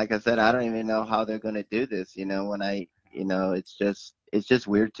mean, like I said, I don't even know how they're going to do this. You know, it's just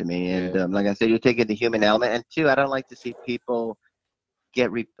weird to me. And like I said, you're taking the human element. And two, I don't like to see people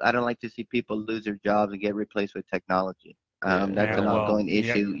lose their jobs and get replaced with technology. That's an ongoing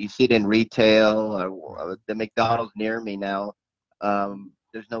issue. You see it in retail, or the McDonald's near me now.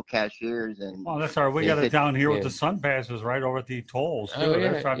 There's no cashiers, and that's all right. We got it down here with the sun passes right over at the tolls too.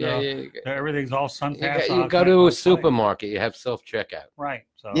 Everything's all sun pass. You go to a supermarket, you have self checkout. Right.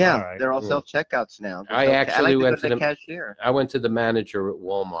 So they're all self checkouts now. I actually went to the cashier. I went to the manager at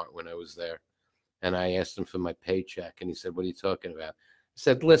Walmart when I was there, and I asked him for my paycheck, and he said, "What are you talking about?" I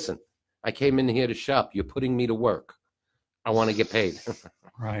said, "Listen, I came in here to shop. You're putting me to work. I want to get paid."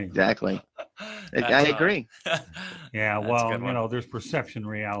 Right. Exactly. I agree. Yeah. Well, you know, there's perception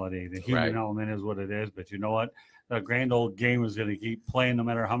reality. The human element is what it is. But you know what? The grand old game is going to keep playing no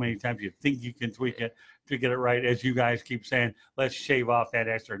matter how many times you think you can tweak it to get it right. As you guys keep saying, let's shave off that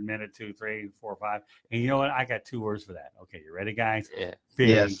extra minute, 2, 3, 4, 5. And you know what? I got 2 words for that. Okay. You ready, guys? Yeah.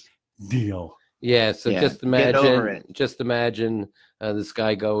 Big deal. Yeah, so just imagine this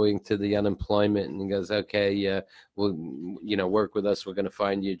guy going to the unemployment and he goes, "Okay, well, you know, work with us. We're going to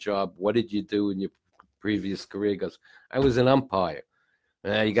find you a job. What did you do in your previous career?" He goes, "I was an umpire."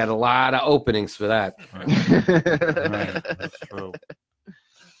 You got a lot of openings for that. Right, that's true.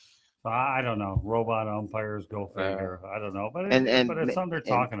 So I don't know. Robot umpires, go figure. I don't know, but it's something they're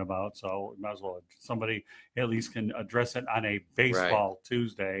talking about, so might as well somebody at least can address it on a baseball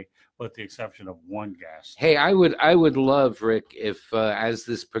Tuesday, with the exception of one guest. Hey, I would love, Rick, if as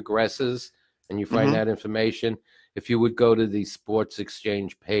this progresses and you find that information, if you would go to the Sports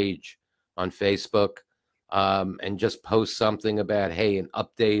Exchange page on Facebook and just post something about, hey, an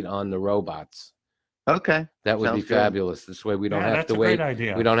update on the robots. Okay. That would be fabulous. This way we don't have to wait. Great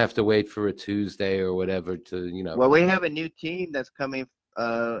idea. We don't have to wait for a Tuesday or whatever to, you know. Well, we have a new team that's coming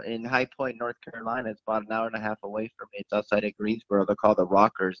in High Point, North Carolina. It's about an hour and a half away from me. It's outside of Greensboro. They're called the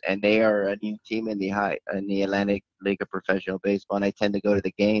Rockers, and they are a new team in the Atlantic League of Professional Baseball. And I tend to go to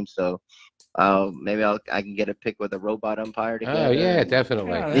the game, so maybe I can get a pick with a robot umpire together. Oh yeah,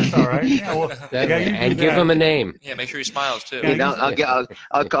 definitely. Yeah, that's all right. Yeah, well, and give him a name. Yeah, make sure he smiles too.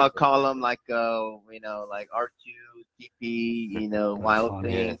 I'll call him like like R2 TP, Wild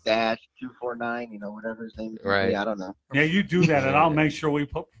Thing Dash 249, whatever his name is. Right. I don't know. Yeah, you do that, and I'll make sure we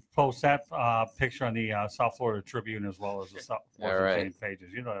post that picture on the South Florida Tribune as well as the South Florida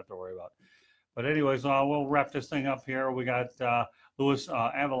pages. You don't have to worry about it. But anyways, we'll wrap this thing up here. We got Louis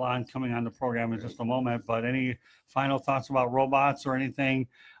Avalon coming on the program in just a moment. But any final thoughts about robots or anything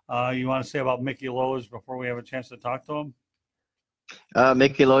you want to say about Mickey Lolich before we have a chance to talk to him?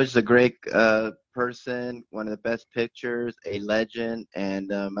 Mickey Lolich is a great person, one of the best pitchers, a legend, and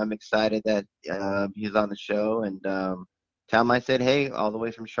I'm excited that he's on the show. And tell him I said, hey, all the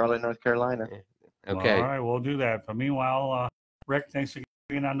way from Charlotte, North Carolina. Okay. All right, we'll do that. But meanwhile, Rick, thanks for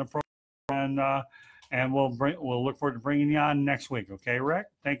being on the program, and we'll look forward to bringing you on next week. Okay, Rick?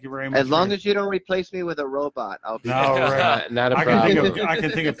 Thank you very much. As long as you don't replace me with a robot, I'll be Rick, not a problem. I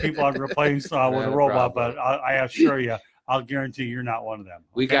can think of people I'd replace with a robot, but I assure you, I'll guarantee you're not one of them.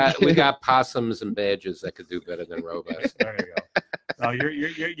 Okay? We got possums and badgers that could do better than robots. There you go. No,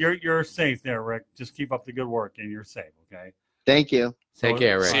 you're safe there, Rick. Just keep up the good work, and you're safe. Okay. Thank you. Take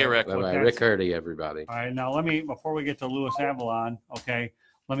care, Rick. See you, Rick. Bye-bye. Rick Hurdy, everybody. All right, now before we get to Louis Avalon, okay,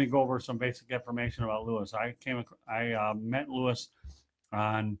 let me go over some basic information about Louis. I met Louis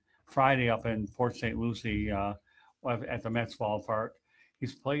on Friday up in Port St. Lucie at the Mets ballpark.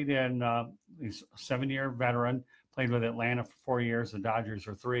 He's played he's a 7-year veteran, played with Atlanta for 4 years, the Dodgers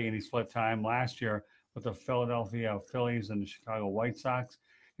for 3, and he split time last year with the Philadelphia Phillies and the Chicago White Sox.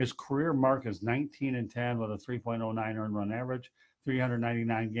 His career mark is 19-10 with a 3.09 earned run average,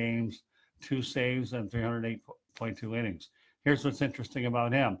 399 games, 2 saves, and 308.2 innings. Here's what's interesting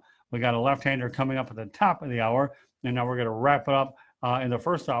about him. We got a left-hander coming up at the top of the hour, and now we're going to wrap it up in the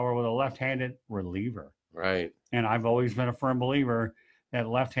first hour with a left-handed reliever. Right. And I've always been a firm believer that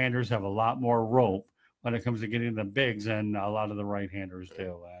left-handers have a lot more rope when it comes to getting the bigs than a lot of the right-handers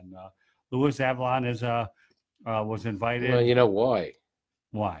do. And Luis Avalon was invited. Well, you know why?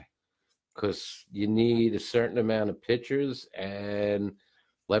 Why? Because you need a certain amount of pitchers, and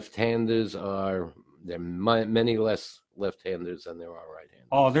left-handers there are many less left-handers than there are right-handers.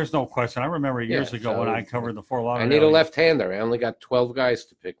 Oh, there's no question. I remember years ago when I covered the Fort Lauderdale. I need a left-hander. I only got 12 guys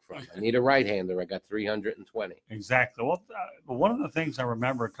to pick from. I need a right-hander. I got 320. Exactly. Well, one of the things I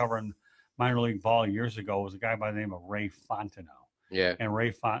remember covering minor league ball years ago was a guy by the name of Ray Fontenot. Yeah. And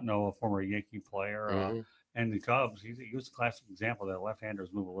Ray Fontenot, a former Yankee player, and the Cubs, he was a classic example that left-handers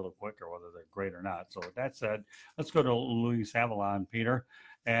move a little quicker, whether they're great or not. So with that said, let's go to Luis Avalon, Peter,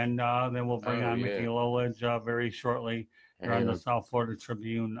 and then we'll bring on Mickey Lolich very shortly. You're on the South Florida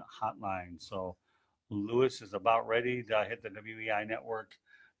Tribune hotline. So Luis is about ready to hit the WEI network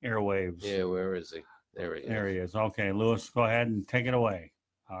airwaves. Yeah, where is he? There he is. There he is. Okay, Luis, go ahead and take it away.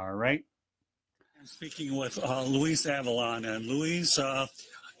 All right. I'm speaking with Luis Avalon. And Luis,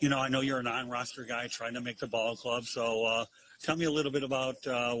 you know, I know you're a non-roster guy trying to make the ball club. So tell me a little bit about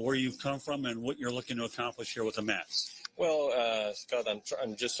where you've come from and what you're looking to accomplish here with the Mets. Well, Scott,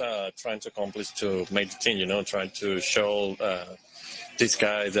 I'm just trying to accomplish to make the team, you know, trying to show these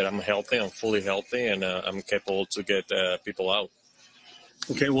guys that I'm healthy, I'm fully healthy, and I'm capable to get people out.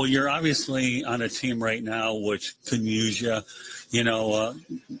 Okay, well, you're obviously on a team right now which can use you. You know,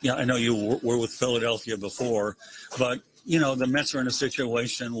 yeah, I know you were with Philadelphia before, but, you know, the Mets are in a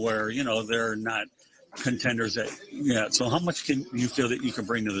situation where, you know, they're not contenders yet. So how much can you feel that you can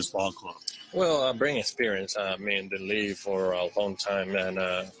bring to this ball club? Well, I bring experience. I'm in the league for a long time, and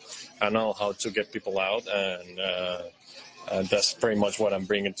I know how to get people out, and that's pretty much what I'm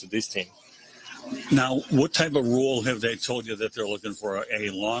bringing to this team. Now, what type of role have they told you that they're looking for?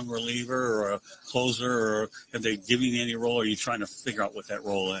 A long reliever or a closer, or have they given you any role, or are you trying to figure out what that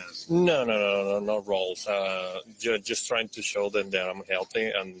role is? No roles. Just trying to show them that I'm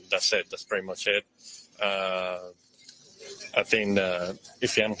healthy, and that's it. That's pretty much it. I think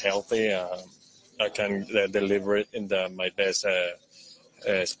if I'm healthy, I can deliver it in my best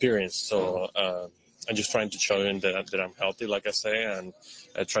experience. So I'm just trying to show them that I'm healthy, like I say, and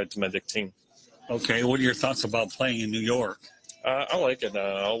I try to make the team. Okay, what are your thoughts about playing in New York? I like it.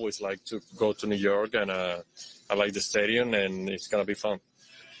 I always like to go to New York, and I like the stadium, and it's going to be fun.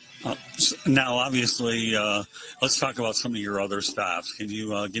 Now, obviously, let's talk about some of your other stops. Can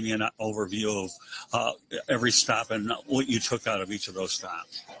you give me an overview of every stop and what you took out of each of those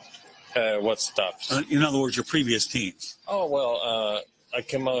stops? What stops? In other words, your previous teams. Oh, well, I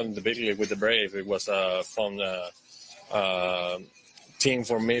came out in the big league with the Braves. It was a fun team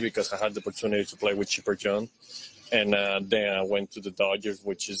for me because I had the opportunity to play with Chipper John. And then I went to the Dodgers,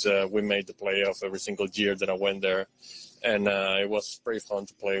 which is we made the playoff every single year that I went there. And it was pretty fun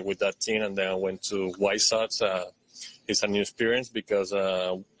to play with that team. And then I went to White Sox. It's a new experience because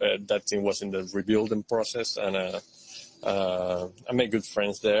that team was in the rebuilding process. And I made good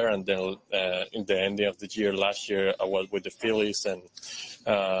friends there. And then in the ending of the year, last year, I was with the Phillies. And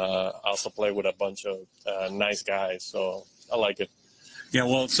I also played with a bunch of nice guys. So I like it. Yeah,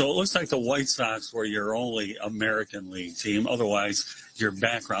 well, so it looks like the White Sox were your only American League team. Otherwise, your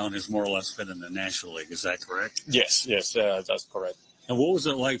background is more or less fit in the National League. Is that correct? Yes, that's correct. And what was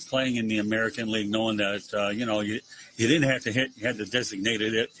it like playing in the American League, knowing that, you know, you didn't have to hit, you had the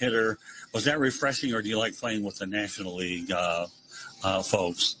designated hitter? Was that refreshing, or do you like playing with the National League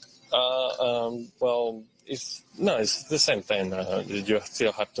folks? Well, it's the same thing. You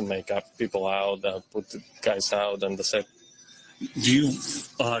still have to make up people out, put the guys out, and that's it. Do you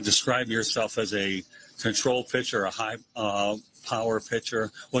describe yourself as a control pitcher, a high power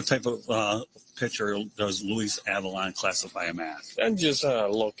pitcher? What type of pitcher does Luis Avalon classify him as? And just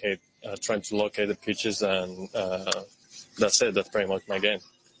trying to locate the pitches, and that's it. That's pretty much my game.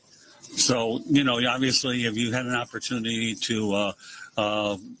 So, you know, obviously, if you had an opportunity to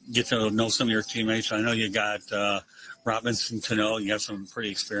get to know some of your teammates, I know you got Robinson Cano, you have some pretty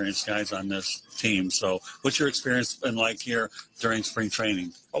experienced guys on this team. So what's your experience been like here during spring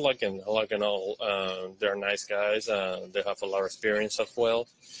training? I like it all. They're nice guys. They have a lot of experience as well.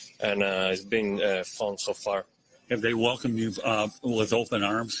 And it's been fun so far. Have they welcomed you with open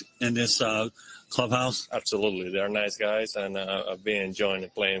arms in this clubhouse? Absolutely. They're nice guys, and I've been enjoying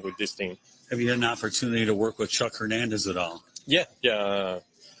playing with this team. Have you had an opportunity to work with Chuck Hernandez at all? Yeah.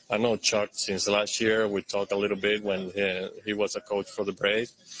 I know Chuck since last year. We talked a little bit when he was a coach for the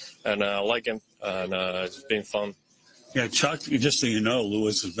Braves, and I like him, and it's been fun. Yeah, Chuck, just so you know,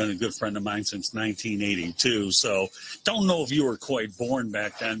 Lewis has been a good friend of mine since 1982. So don't know if you were quite born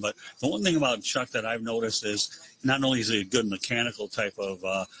back then, but the one thing about Chuck that I've noticed is not only is he a good mechanical type of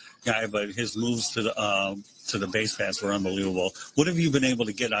guy, but his moves to the base paths were unbelievable. What have you been able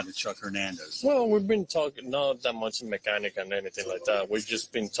to get out of Chuck Hernandez? Well, we've been talking not that much in mechanic and anything like that. We've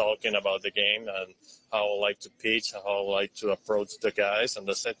just been talking about the game and how I like to pitch, how I like to approach the guys, and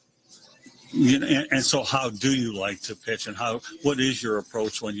that's it. And so how do you like to pitch, and what is your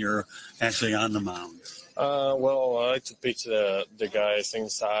approach when you're actually on the mound? Well, I like to pitch the guys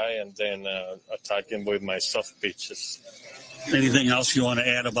inside and then attack them with my soft pitches. Anything else you want to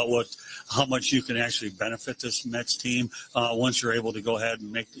add about how much you can actually benefit this Mets team once you're able to go ahead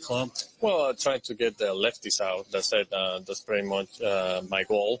and make the club? Well, I try to get the lefties out. That's it. That's pretty much my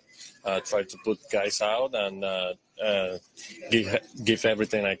goal. Try to put guys out and give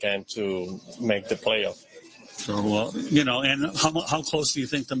everything I can to make the playoff. So, and how close do you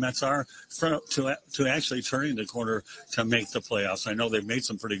think the Mets are to actually turning the corner to make the playoffs? I know they've made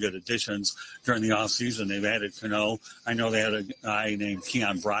some pretty good additions during the offseason. They've added Cano. I know they had a guy named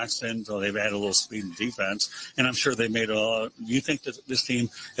Keon Broxton, so they've added a little speed and defense. And I'm sure they made do you think that this team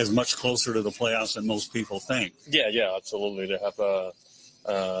is much closer to the playoffs than most people think? Yeah, absolutely. They have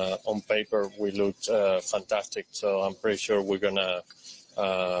on paper, we looked fantastic. So I'm pretty sure we're going to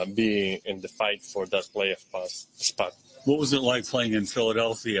be in the fight for that playoff spot. What was it like playing in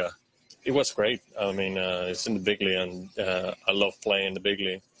Philadelphia? It was great. I mean, it's in the big league, and I love playing in the big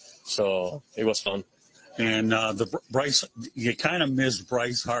league. So it was fun. And Bryce, you kind of missed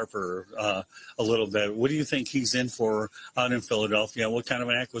Bryce Harper a little bit. What do you think he's in for out in Philadelphia? What kind of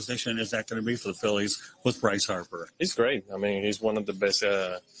an acquisition is that going to be for the Phillies with Bryce Harper? He's great. I mean, he's one of the best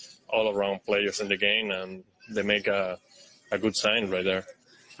all-around players in the game, and they make a good sign right there.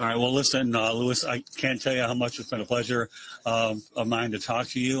 All right. Well, listen, Lewis, I can't tell you how much it's been a pleasure of mine to talk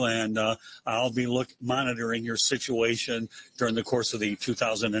to you, and I'll be monitoring your situation during the course of the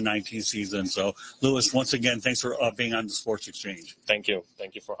 2019 season. So, Lewis, once again, thanks for being on the Sports Exchange. Thank you.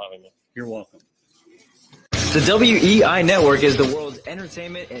 Thank you for having me. You're welcome. The WEI Network is the world's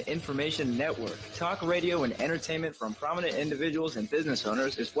entertainment and information network. Talk radio and entertainment from prominent individuals and business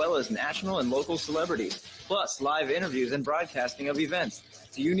owners, as well as national and local celebrities, plus live interviews and broadcasting of events.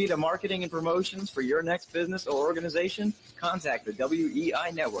 Do you need a marketing and promotions for your next business or organization? Contact the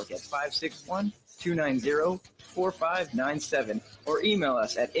WEI Network at 561-290-4597 or email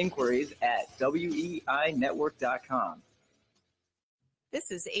us at inquiries@weiNetwork.com. This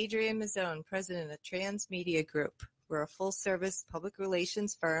is Adrienne Mazzone, president of Transmedia Group. We're a full-service public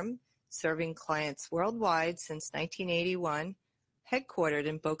relations firm serving clients worldwide since 1981, headquartered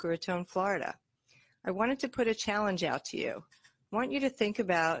in Boca Raton, Florida. I wanted to put a challenge out to you. I want you to think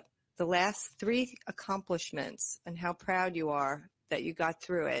about the last 3 accomplishments and how proud you are that you got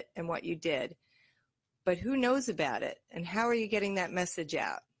through it and what you did. But who knows about it, and how are you getting that message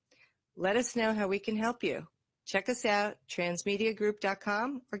out? Let us know how we can help you. Check us out,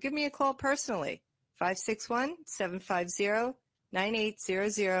 transmediagroup.com, or give me a call personally,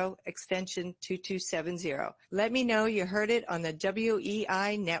 561-750-9800, extension 2270. Let me know you heard it on the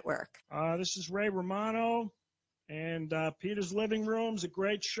WEI Network. This is Ray Romano, and Peter's Living Room's a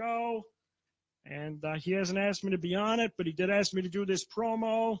great show, and he hasn't asked me to be on it, but he did ask me to do this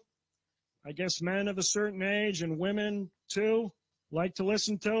promo. I guess men of a certain age and women, too, like to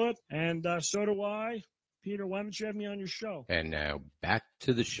listen to it, and so do I. Peter, why don't you have me on your show? And now back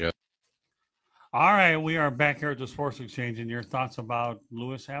to the show. All right, we are back here at the Sports Exchange, and your thoughts about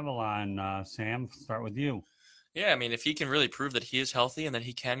Louis Avalon. Sam, start with you. Yeah, I mean, if he can really prove that he is healthy and that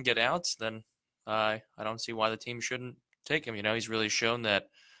he can get out, then I don't see why the team shouldn't take him. You know, he's really shown that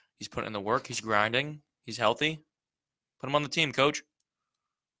he's putting in the work, he's grinding, he's healthy. Put him on the team, coach.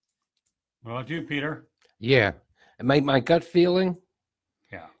 What about you, Peter? Yeah. My gut feeling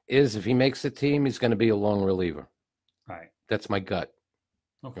is if he makes the team, he's going to be a long reliever. Right. That's my gut.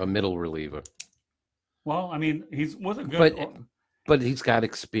 Okay. A middle reliever. Well, I mean, he's was a good, but he's got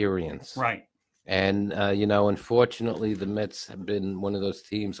experience, right? And unfortunately, the Mets have been one of those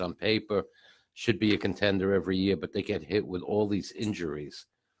teams on paper should be a contender every year, but they get hit with all these injuries.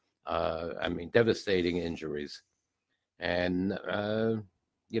 I mean, devastating injuries, and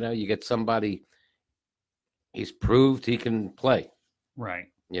you get somebody. He's proved he can play. Right.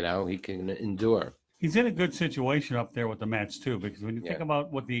 He can endure. He's in a good situation up there with the Mets, too, because when you think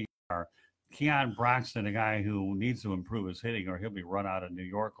about what the Keon Broxton, a guy who needs to improve his hitting, or he'll be run out of New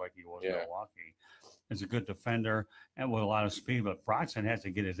York like he was in Milwaukee, is a good defender and with a lot of speed. But Broxton has to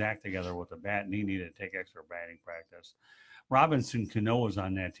get his act together with the bat, and he needed to take extra batting practice. Robinson Cano was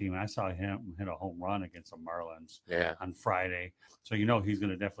on that team. I saw him hit a home run against the Marlins on Friday. So he's going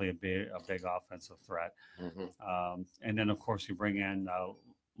to definitely be a big offensive threat. And then, of course, you bring in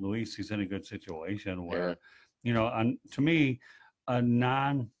Luis. He's in a good situation where, to me, a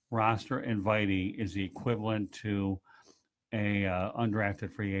non-roster invitee is the equivalent to a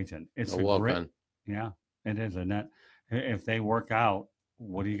undrafted free agent. It's a great, it is. And that if they work out,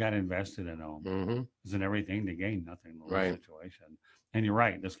 what do you got invested in them? Isn't everything to gain nothing in the situation? And you're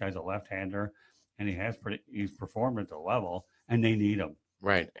right. This guy's a left-hander, and he's performed at the level, and they need him.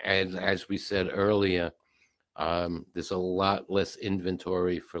 Right. And as we said earlier, there's a lot less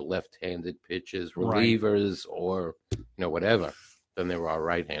inventory for left-handed pitches, relievers, or whatever, than there are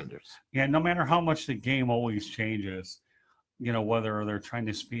right-handers. Yeah. No matter how much the game always changes, whether they're trying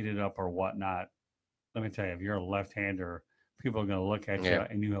to speed it up or whatnot. Let me tell you, if you're a left-hander, people are going to look at you,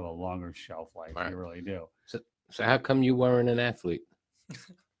 and you have a longer shelf life. You really do. So how come you weren't an athlete?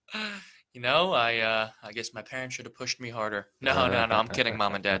 I guess my parents should have pushed me harder. No, I'm kidding,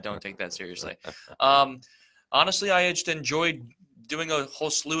 Mom and Dad. Don't take that seriously. Honestly, I just enjoyed doing a whole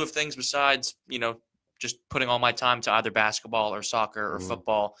slew of things besides, just putting all my time to either basketball or soccer or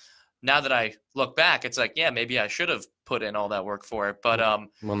football. Now that I look back, it's like, maybe I should have put in all that work for it. But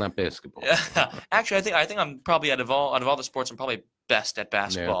well, not basketball. Actually, I think I'm probably out of all the sports, I'm probably best at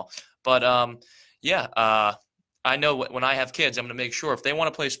basketball. But I know when I have kids, I'm going to make sure if they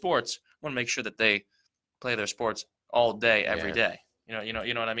want to play sports, I want to make sure that they play their sports all day, every day. You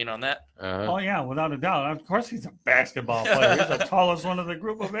know what I mean on that? Oh yeah, without a doubt. Of course, he's a basketball player. He's the tallest one of the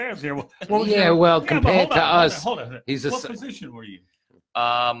group of bears here. Compared to us, hold on. He's what position were you?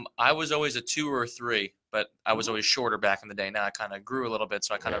 I was always a 2 or 3, but I was always shorter back in the day. Now I kind of grew a little bit,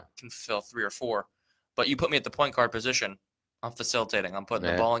 so I kind of can fill 3 or 4. But you put me at the point guard position, I'm facilitating. I'm putting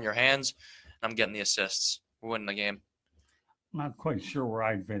the ball in your hands, and I'm getting the assists. We're winning the game. I'm not quite sure where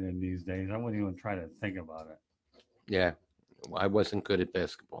I'd fit in these days. I wouldn't even try to think about it. Yeah. Well, I wasn't good at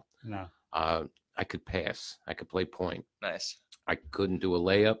basketball. No. I could pass. I could play point. Nice. I couldn't do a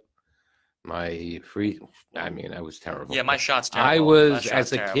layup. I was terrible. Yeah, my shot's terrible. I was,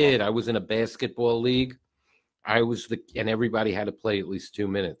 as a kid, I was in a basketball league. And everybody had to play at least 2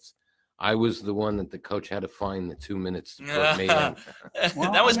 minutes. I was the one that the coach had to find the 2 minutes to put me in.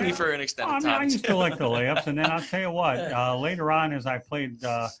 That was me for an extended time. I used to like the layups, and then I'll tell you what. Later on, as I played,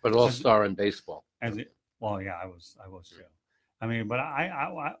 but all-star in baseball. I was too. I mean, but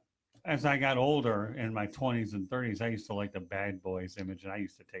I as I got older in my 20s and 30s, I used to like the bad boys image, and I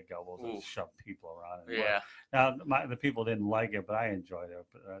used to take elbows and shove people around. Yeah. Now the people didn't like it, but I enjoyed it,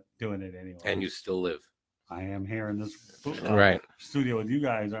 doing it anyway. And you still live. I am here in this studio with you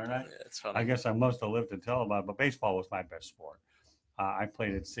guys, aren't I? Yeah, it's funny. I guess I must have lived to tell about it, but baseball was my best sport. I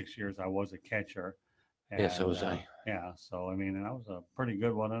played it 6 years. I was a catcher. And, so was I. Yeah, so, and I was a pretty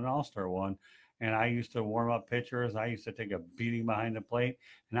good one, an all-star one. And I used to warm up pitchers. I used to take a beating behind the plate,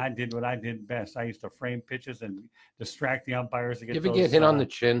 and I did what I did best. I used to frame pitches and distract the umpires to get You ever get hit on the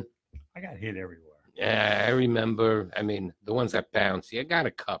chin? I got hit everywhere. Yeah, I remember. The ones that bounce, you got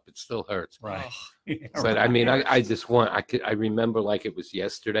a cup. It still hurts. Right. But I remember like it was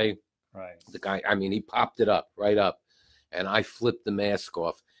yesterday. Right. The guy, he popped it up, right up. And I flipped the mask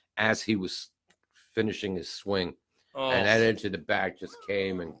off as he was finishing his swing. And that edge of the back just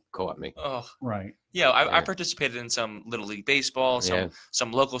came and caught me. Oh, right. Yeah, I participated in some Little League Baseball,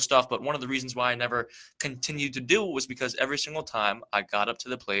 some local stuff. But one of the reasons why I never continued to do it was because every single time I got up to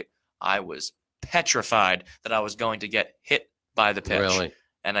the plate, I was petrified that I was going to get hit by the pitch. Really?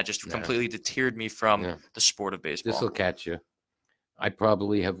 And I just completely deterred me from the sport of baseball. This will catch you. I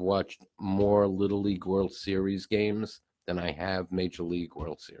probably have watched more Little League World Series games than I have Major League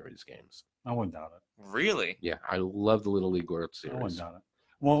World Series games. I wouldn't doubt it. Really? Yeah, I love the Little League World Series. I wouldn't doubt it.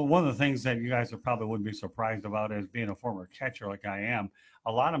 Well, one of the things that you guys probably wouldn't be surprised about is being a former catcher like I am.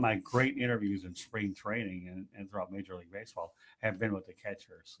 A lot of my great interviews in spring training and throughout Major League Baseball have been with the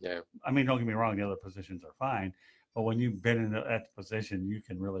catchers. Yeah. Don't get me wrong, the other positions are fine. But when you've been in that position, you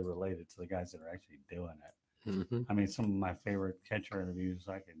can really relate it to the guys that are actually doing it. Mm-hmm. Some of my favorite catcher interviews,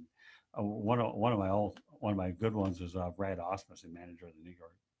 I can. One of my good ones is Brad Osmussen, manager of the New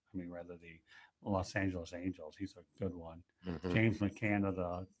York. The Los Angeles Angels. He's a good one. Mm-hmm. James McCann of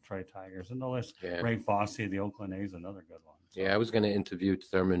the Detroit Tigers, and the list. Yeah. Ray Fosse of the Oakland A's, another good one. So. Yeah, I was going to interview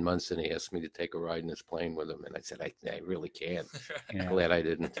Thurman Munson. He asked me to take a ride in his plane with him, and I said, I really can't. Yeah. Glad I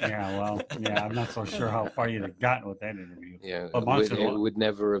didn't. I'm not so sure how far you'd have gotten with that interview. Yeah, but Munson, it would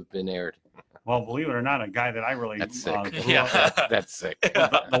never have been aired. Well, believe it or not, a guy that I really that's sick. That's sick.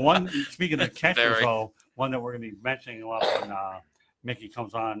 The one, speaking of catchers, though, one that we're going to be mentioning a lot Mickey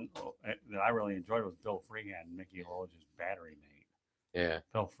comes on that I really enjoyed was Bill Freehand, Mickey Lolich's battery mate. Yeah.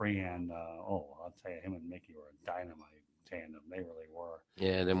 Bill Freehand, I'll tell you, him and Mickey were a dynamite tandem. They really were.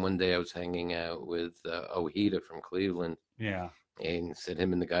 Yeah. Then one day I was hanging out with Ojeda from Cleveland. Yeah. And said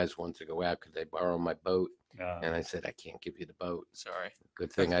him and the guys wanted to go out. Could they borrow my boat? And I said, I can't give you the boat. Sorry.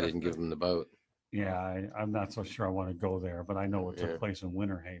 Good thing I didn't give him the boat. Yeah, I'm not so sure I want to go there, but I know it took place in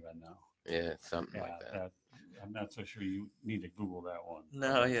Winter Haven now. Yeah, something like that. I'm not so sure you need to Google that one.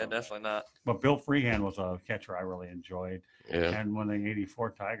 No, yeah, definitely not. But Bill Freehand was a catcher I really enjoyed. Yeah. And when the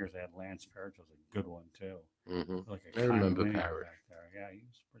 '84 Tigers had Lance Parrish was a good one too. Mm-hmm. Like I remember Parrish. Back there. Yeah, he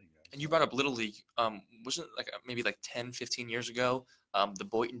was pretty good. And you brought up Little League. Wasn't it like maybe like 10, 15 years ago? The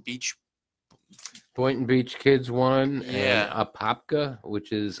Boynton Beach kids won. Yeah. And Apopka,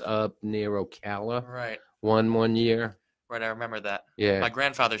 which is up near Ocala, Right. won 1 year. Right, I remember that. Yeah. My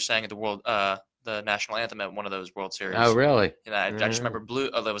grandfather sang at the national anthem at one of those World Series. Oh, really? And I just remember blue.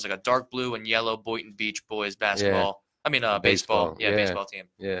 There was like a dark blue and yellow Boynton Beach boys basketball. Yeah. I mean, baseball. Yeah, baseball team.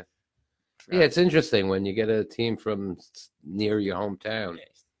 Yeah. Yeah, it's interesting when you get a team from near your hometown. Yeah.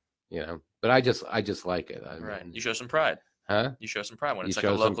 You know, but I just like it. Right. You show some pride. Huh? You show some pride when it's like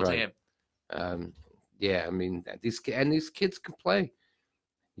a local team. Yeah, I mean, these kids can play.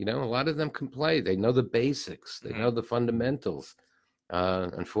 You know, a lot of them can play. They know the basics. They know the fundamentals.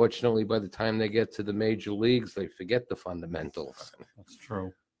 Unfortunately, by the time they get to the major leagues, they forget the fundamentals. That's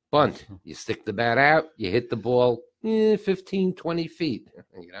true. Bunt. You stick the bat out, you hit the ball 15, 20 feet,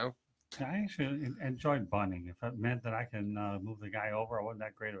 you know? I actually enjoyed bunting. If it meant that I can move the guy over, I wasn't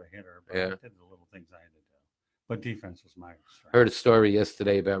that great of a hitter, but I did the little things I had to do. But defense was my strength. Heard a story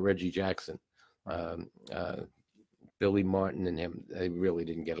yesterday about Reggie Jackson. Billy Martin and him, they really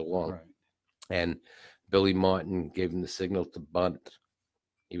didn't get along. Right. And Billy Martin gave him the signal to bunt.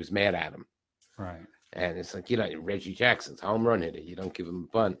 He was mad at him. Right. And it's like, Reggie Jackson's home run hitter. You don't give him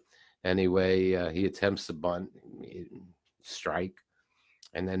a bunt. Anyway, he attempts to bunt, strike.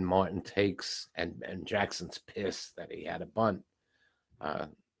 And then Martin takes, and Jackson's pissed that he had a bunt.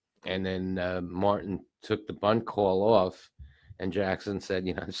 And then Martin took the bunt call off. And Jackson said,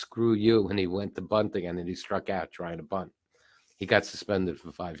 screw you. And he went to bunting, and then he struck out trying to bunt. He got suspended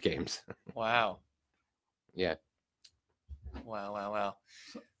for 5 games. Wow. Yeah. Wow.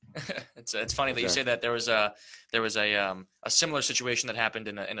 It's funny that you say that. There was a similar situation that happened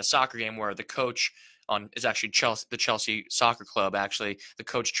in a soccer game where the coach is actually the Chelsea Soccer Club. Actually, the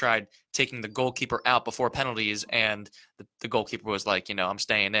coach tried taking the goalkeeper out before penalties, and the goalkeeper was like, I'm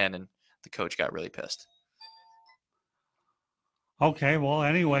staying in, and the coach got really pissed. Okay, well,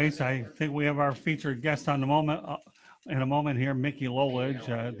 anyways, I think we have our featured guest on the moment. In a moment here, Mickey Lolich,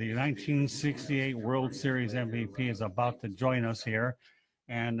 the 1968 World Series MVP, is about to join us here.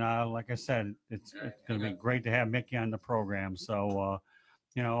 And like I said, it's going to be great to have Mickey on the program. So,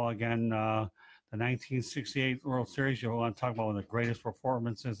 again, the 1968 World Series, you want to talk about one of the greatest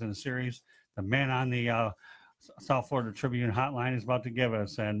performances in the series. The man on the South Florida Tribune hotline is about to give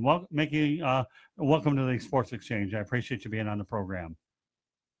us. And Mickey, welcome to the Sports Exchange. I appreciate you being on the program.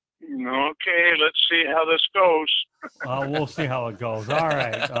 Okay, let's see how this goes. We'll see how it goes. All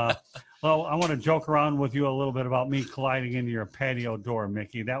right. Well, I want to joke around with you a little bit about me colliding into your patio door,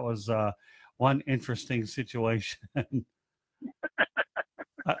 Mickey. That was one interesting situation.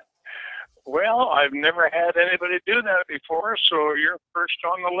 Well, I've never had anybody do that before, so you're first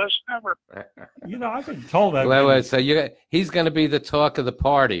on the list ever. I've been told that. Well, so he's going to be the talk of the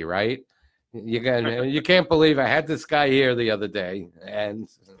party, right? You can't believe I had this guy here the other day, and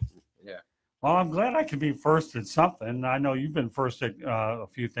yeah. Well, I'm glad I can be first at something. I know you've been first at a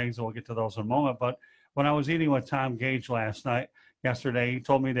few things, and we'll get to those in a moment. But when I was eating with Tom Gage yesterday, he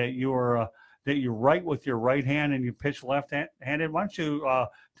told me that you were that you write with your right hand and you pitch left-handed. Why don't you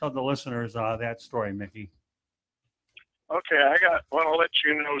tell the listeners that story, Mickey? Okay, I want to let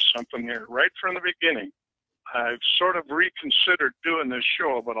you know something here right from the beginning. I've sort of reconsidered doing this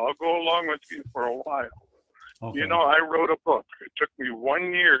show, but I'll go along with you for a while. Okay. I wrote a book. It took me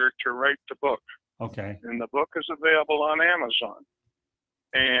 1 year to write the book. Okay. And the book is available on Amazon.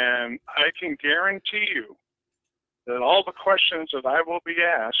 And I can guarantee you that all the questions that I will be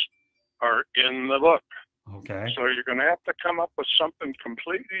asked are in the book. Okay. So you're going to have to come up with something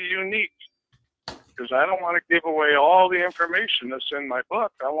completely unique, because I don't want to give away all the information that's in my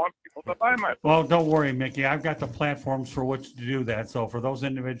book. I want people to buy my book. Well, don't worry, Mickey. I've got the platforms for which to do that. So for those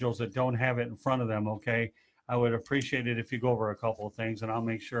individuals that don't have it in front of them, okay, I would appreciate it if you go over a couple of things, and I'll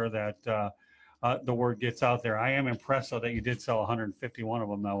make sure that the word gets out there. I am impressed, though, that you did sell 151 of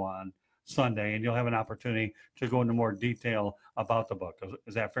them, though, on Sunday, and you'll have an opportunity to go into more detail about the book.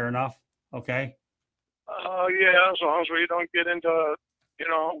 Is that fair enough? Okay. Yeah, as long as we don't get into,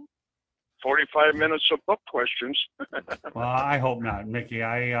 45 minutes of book questions. Well, I hope not, Mickey.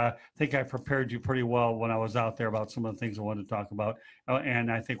 I think I prepared you pretty well when I was out there about some of the things I wanted to talk about,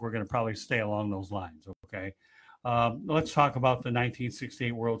 and I think we're going to probably stay along those lines. Okay, let's talk about the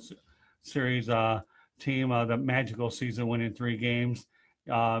 1968 World Series team, the magical season, winning 3 games.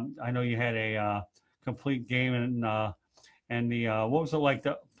 I know you had a complete game, and the what was it like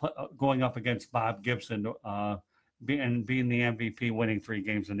going up against Bob Gibson and being the MVP, winning 3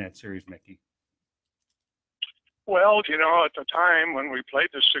 games in that series, Mickey? Well, at the time when we played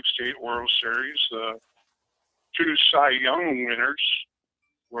the 68 World Series, the 2 Cy Young winners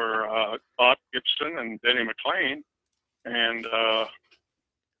were Bob Gibson and Denny McLain. And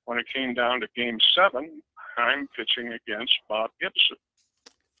when it came down to Game 7, I'm pitching against Bob Gibson.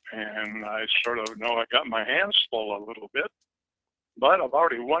 And I sort of know I got my hands full a little bit. But I've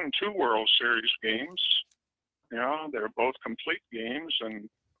already won 2 World Series games. They're both complete games. And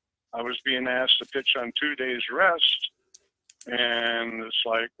I was being asked to pitch on 2 days rest, and it's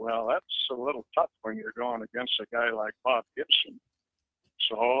like, well, that's a little tough when you're going against a guy like Bob Gibson.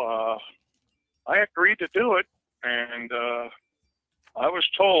 So I agreed to do it, and I was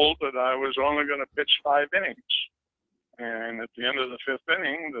told that I was only going to pitch 5 innings. And at the end of the 5th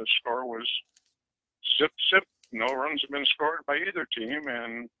inning, the score was zip, zip. No runs have been scored by either team.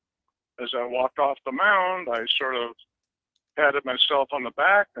 And as I walked off the mound, I sort of patted myself on the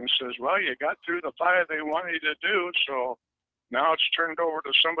back and says, well, you got through the 5 they wanted you to do, so now it's turned over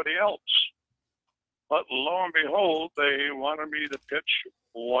to somebody else. But lo and behold, they wanted me to pitch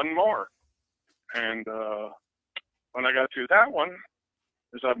 1 more. And when I got through that one,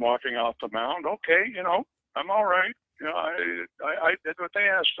 as I'm walking off the mound, okay, I'm all right. I did what they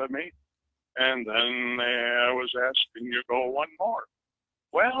asked of me. And then I was asked, can you go 1 more?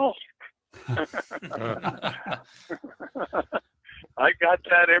 Well, I got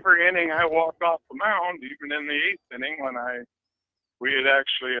that every inning I walked off the mound, even in the 8th inning when we had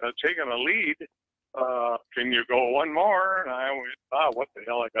actually taken a lead. Can you go 1 more? And I went, what the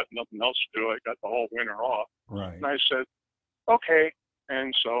hell? I got nothing else to do. I got the whole winter off. Right. And I said, okay.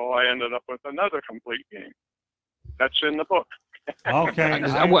 And so I ended up with another complete game. That's in the book. Okay.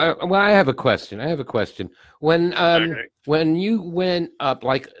 Well, I have a question. When Okay. when you went up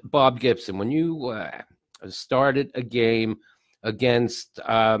like Bob Gibson, when you started a game against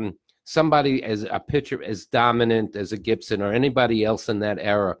somebody as a pitcher as dominant as a Gibson or anybody else in that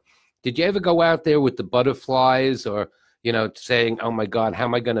era, did you ever go out there with the butterflies or saying, "Oh my God, how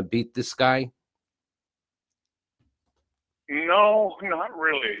am I going to beat this guy"? No, not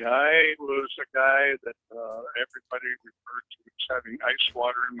really. I was a guy that everybody referred to as having ice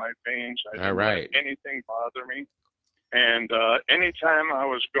water in my veins. I didn't let anything bother me. And anytime I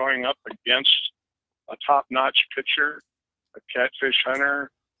was going up against a top-notch pitcher, a catfish hunter,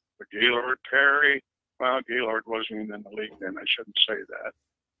 a Gaylord Perry, well, Gaylord wasn't even in the league then. I shouldn't say that.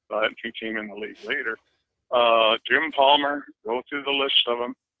 But he came in the league later. Jim Palmer, go through the list of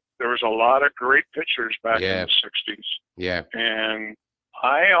them. There was a lot of great pitchers back in the 60s. Yeah. And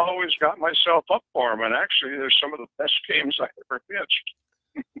I always got myself up for them. And actually, there's some of the best games I ever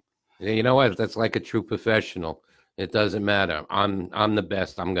pitched. Yeah, you know what? That's like a true professional. It doesn't matter. I'm the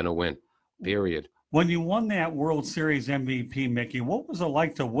best. I'm going to win. Period. When you won that World Series MVP, Mickey, what was it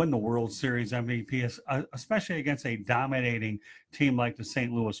like to win the World Series MVP, especially against a dominating team like the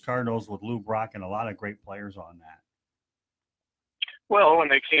St. Louis Cardinals with Lou Brock and a lot of great players on that? Well, when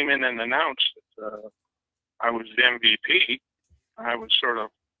they came in and announced that I was the MVP, I was sort of,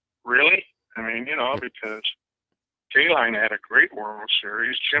 really? I mean, because K-Line had a great World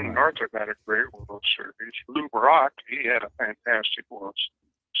Series. Jim Northrup had a great World Series. Lou Brock, he had a fantastic World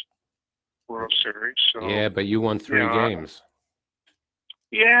Series. So, yeah, but you won 3 games.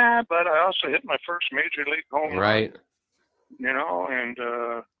 Yeah, but I also hit my first major league home run. Right. And I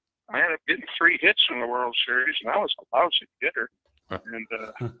ended up getting 3 hits in the World Series, and I was a lousy hitter. And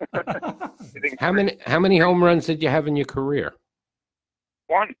how many home runs did you have in your career?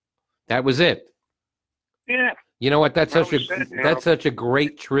 1. That was it. Yeah. You know what? That's such a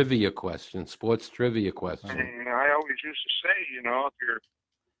great trivia question, sports trivia question. And I always used to say, if you're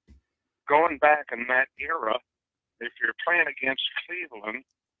going back in that era, if you're playing against Cleveland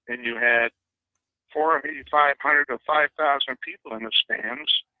and you had 4,500 to 5,000 people in the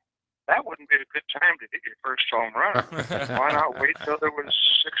stands, that wouldn't be a good time to hit your first home run. Why not wait till there was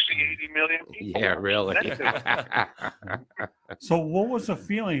 60, 80 million people? Yeah, really. So what was the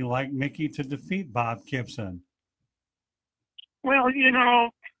feeling like, Mickey, to defeat Bob Gibson? Well,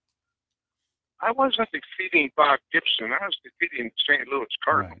 I wasn't defeating Bob Gibson. I was defeating the St. Louis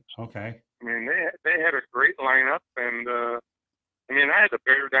Cardinals. Right. Okay. I mean, they had a great lineup, and I mean, I had to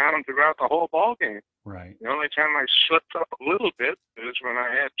bear down throughout the whole ball game. Right. The only time I slipped up a little bit is when I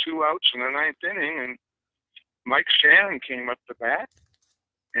had 2 outs in the 9th inning, and Mike Shannon came up to bat,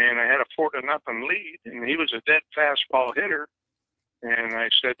 and I had a 4-0 lead, and he was a dead fastball hitter. And I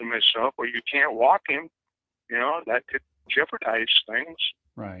said to myself, well, you can't walk him. You know, that could jeopardize things.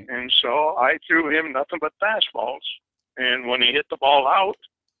 Right. And so I threw him nothing but fastballs. And when he hit the ball out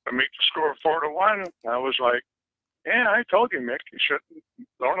to make the score 4-1, I was like, yeah, I told you, Mick, you shouldn't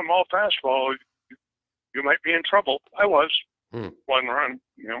throw them all fastball. You might be in trouble. I was. 1 run,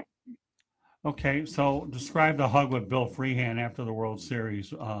 you know. Okay, so describe the hug with Bill Freehan after the World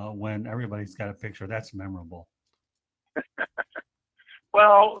Series when everybody's got a picture. That's memorable.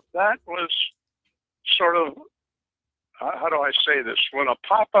 Well, that was sort of, how do I say this? When a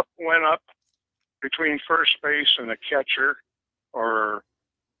pop-up went up between first base and the catcher, or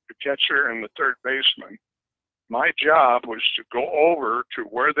the catcher and the third baseman, my job was to go over to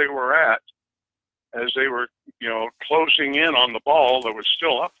where they were at as they were, you know, closing in on the ball that was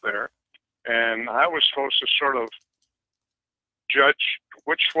still up there. And I was supposed to sort of judge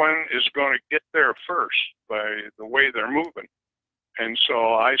which one is going to get there first by the way they're moving. And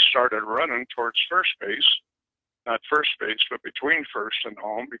so I started running towards first base, not first base, but between first and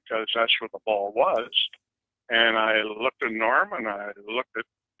home, because that's where the ball was. And I looked at Norm and I looked at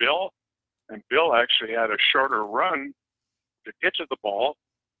Bill, and Bill actually had a shorter run to get to the ball.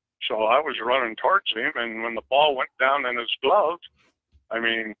 So I was running towards him, and when the ball went down in his glove, I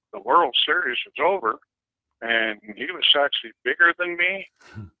mean, the World Series was over, and he was actually bigger than me,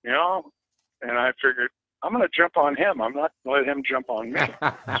 you know, and I figured, I'm going to jump on him. I'm not going to let him jump on me.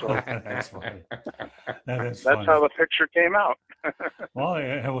 So That's funny. That's how the picture came out. Well,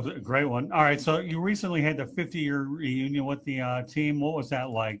 it was a great one. All right, so you recently had the 50-year reunion with the team. What was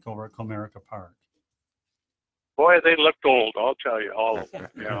that like over at Comerica Park? Boy, they looked old. I'll tell you, all of them.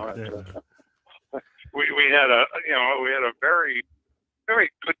 You know, we had a very,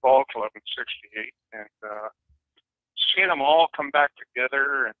 very good ball club in '68, and seeing them all come back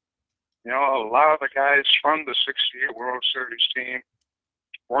together, and you know, a lot of the guys from the '68 World Series team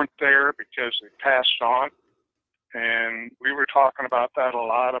weren't there because they passed on, and we were talking about that a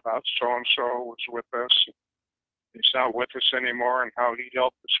lot, about so-and-so was with us. He's not with us anymore, and how he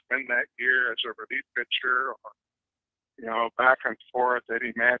helped us win that year as a relief pitcher, or, you know, back and forth.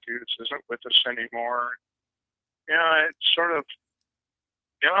 Eddie Matthews isn't with us anymore. You know, it's sort of,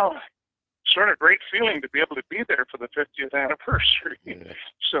 you know, sort of great feeling to be able to be there for the 50th anniversary. Yeah.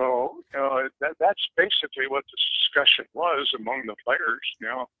 So, you know, that's basically what the discussion was among the players. You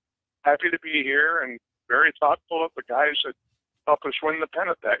know, happy to be here and very thoughtful of the guys that helped us win the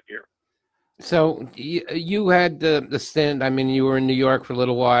pennant that year. So you had the stint. I mean, you were in New York for a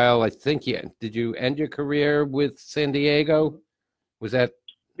little while. I think did you end your career with San Diego? Was that?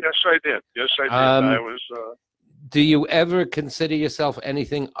 Yes, I did. Yes, I did. I was. Do you ever consider yourself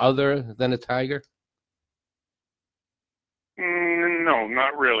anything other than a Tiger? No,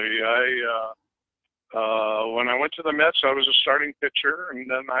 not really. When I went to the Mets, I was a starting pitcher, and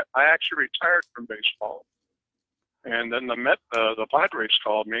then I actually retired from baseball. And then the Padres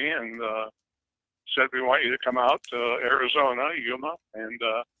called me and said, we want you to come out to Arizona, Yuma, and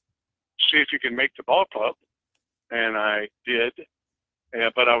see if you can make the ball club. And I did.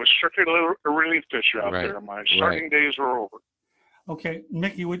 But I was strictly a relief pitcher out there. My starting days were over. Okay,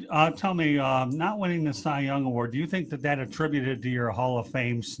 Mickey, would tell me, not winning the Cy Young Award, do you think that attributed to your Hall of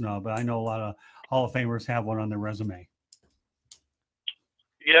Fame snub? I know a lot of Hall of Famers have one on their resume.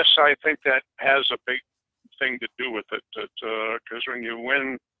 Yes, I think that has a big thing to do with it. Because when you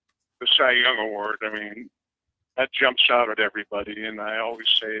win the Cy Young Award, I mean, that jumps out at everybody, and I always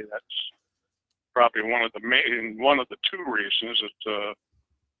say that's probably one of the two reasons that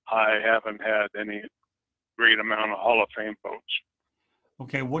I haven't had any great amount of Hall of Fame votes.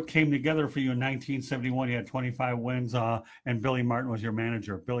 Okay, what came together for you in 1971? You had 25 wins, and Billy Martin was your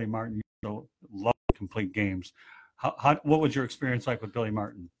manager. Billy Martin used to love complete games. What was your experience like with Billy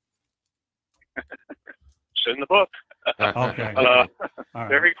Martin? It's in the book. Okay. All right.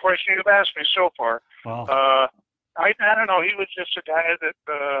 Every question you've asked me so far. Well, I don't know. He was just a guy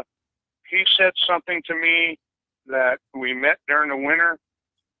that he said something to me that we met during the winter,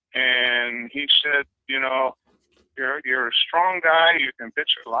 and he said, you know, you're a strong guy. You can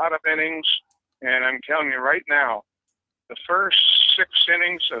pitch a lot of innings, and I'm telling you right now, the first 6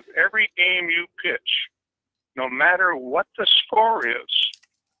 innings of every game you pitch, no matter what the score is,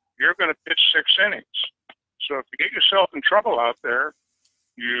 you're going to pitch 6 innings. So if you get yourself in trouble out there,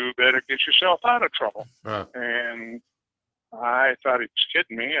 you better get yourself out of trouble. And I thought he was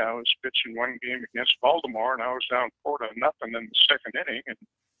kidding me. I was pitching one game against Baltimore, and I was down 4-0 in the second inning. And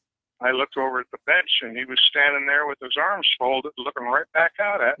I looked over at the bench, and he was standing there with his arms folded, looking right back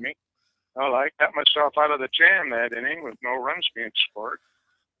out at me. Well, I got myself out of the jam that inning with no runs being scored.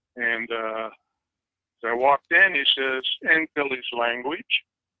 And as I walked in, he says, in Billy's language,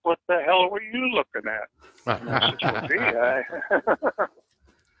 "What the hell were you looking at?" And I said, "Well, gee, I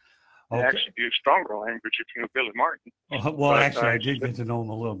Okay. actually use stronger language if you know Billy Martin." Well, But actually, I did get to know him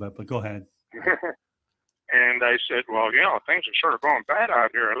a little bit, but go ahead. And I said, "Well, things are sort of going bad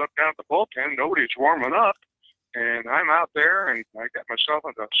out here." I looked down at the bullpen, nobody's warming up, and I'm out there, and I got myself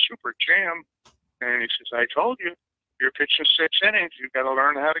into a super jam. And he says, "I told you, you're pitching 6 innings. You've got to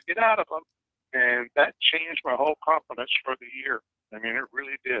learn how to get out of them." And that changed my whole confidence for the year. I mean, it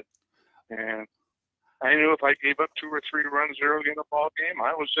really did. And I knew if I gave up 2 or 3 runs early in a ball game,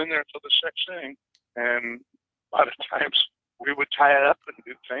 I was in there till the 6th inning. And a lot of times we would tie it up and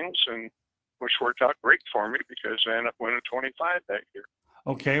do things, and which worked out great for me because I ended up winning 25 that year.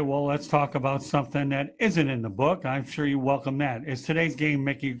 Okay, well, let's talk about something that isn't in the book. I'm sure you welcome that. Is today's game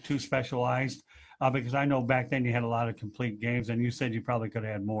make you too specialized? Because I know back then you had a lot of complete games, and you said you probably could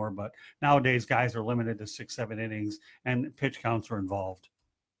have had more, but nowadays guys are limited to 6, 7 innings, and pitch counts are involved.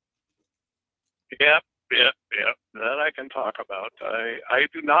 Yep. That I can talk about. I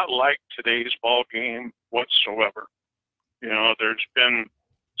do not like today's ball game whatsoever. There's been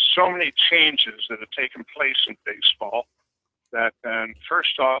so many changes that have taken place in baseball that, and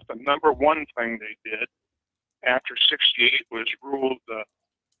first off, the number one thing they did after '68 was ruled the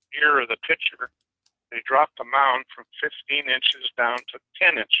year of the pitcher. They dropped the mound from 15 inches down to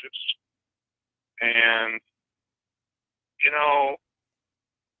 10 inches. And,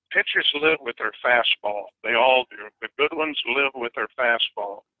 pitchers live with their fastball. They all do. The good ones live with their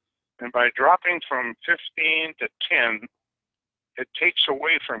fastball. And by dropping from 15 to 10, it takes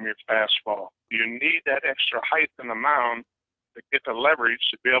away from your fastball. You need that extra height in the mound to get the leverage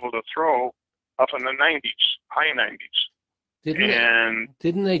to be able to throw up in the 90s, high 90s.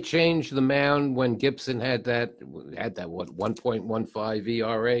 Didn't they change the mound when Gibson had that 1.15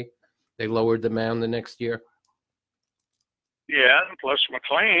 ERA? They lowered the mound the next year. Yeah, and plus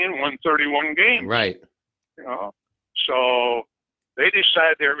McLean won 31 games. Right. So they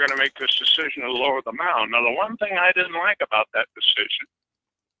decided they were going to make this decision to lower the mound. Now, the one thing I didn't like about that decision,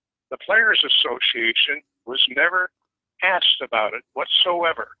 the Players Association was never asked about it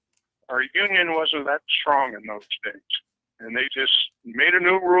whatsoever. Our union wasn't that strong in those days. And they just made a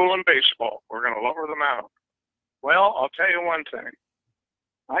new rule in baseball. We're going to lower the mound. Well, I'll tell you one thing.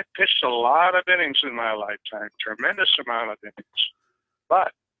 I pitched a lot of innings in my lifetime, tremendous amount of innings.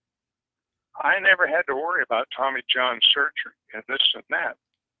 But I never had to worry about Tommy John surgery and this and that.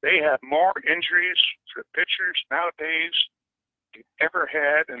 They have more injuries for pitchers nowadays than ever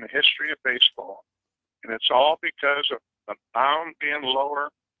had in the history of baseball. And it's all because of the mound being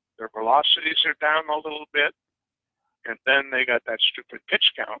lower. Their velocities are down a little bit. And then they got that stupid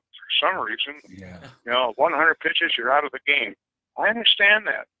pitch count for some reason. Yeah. 100 pitches, you're out of the game. I understand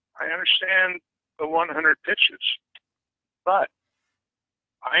that. I understand the 100 pitches. But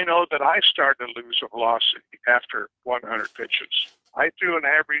I know that I started to lose a velocity after 100 pitches. I threw an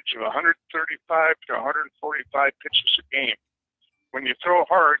average of 135 to 145 pitches a game. When you throw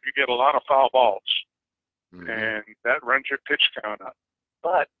hard, you get a lot of foul balls. Mm-hmm. And that runs your pitch count up.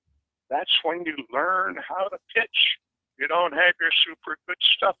 But that's when you learn how to pitch. You don't have your super good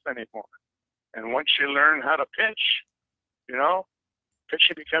stuff anymore. And once you learn how to pitch,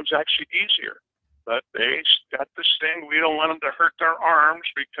 pitching becomes actually easier. But they got this thing, we don't want them to hurt their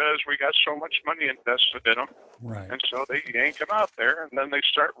arms because we got so much money invested in them. Right. And so they yank them out there, and then they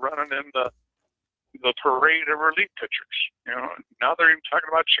start running in the parade of relief pitchers. Now they're even talking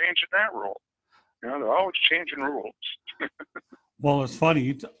about changing that rule. They're always changing rules. Well, it's funny.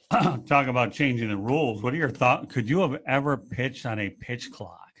 You talk about changing the rules. What are your thoughts? Could you have ever pitched on a pitch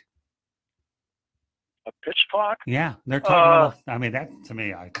clock? A pitch clock? Yeah, they're talking about. I mean, that to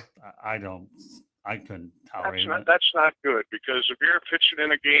me, I couldn't tolerate it. That's not good, because if you're pitching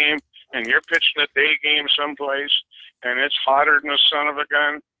in a game and you're pitching a day game someplace and it's hotter than the son of a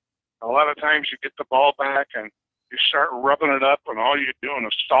gun, a lot of times you get the ball back and you start rubbing it up, and all you're doing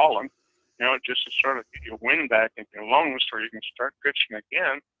is stalling. Just to sort of get your wind back in your lungs so you can start pitching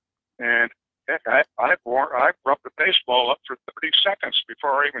again. And heck, I've rubbed the baseball up for 30 seconds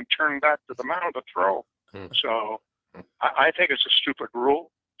before I even turn back to the mound to throw. So I think it's a stupid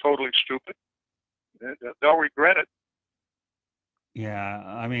rule, totally stupid. They'll regret it. Yeah,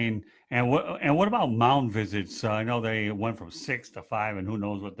 I mean, and what about mound visits? I know they went from 6 to 5, and who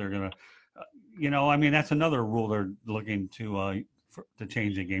knows what they're gonna I mean, that's another rule they're looking to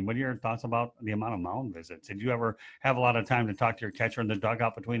change the game. What are your thoughts about the amount of mound visits? Did you ever have a lot of time to talk to your catcher in the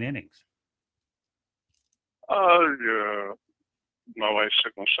dugout between innings? Yeah. My wife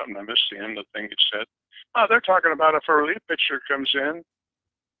signaled something. I missed the end of the thing he said. They're talking about if a relief pitcher comes in,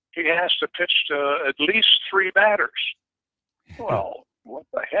 he has to pitch to at least 3 batters. Well, what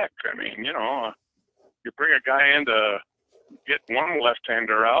the heck? I mean, you bring a guy in to get one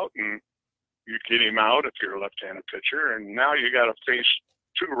left-hander out, and you get him out if you're a left-handed pitcher, and now you got to face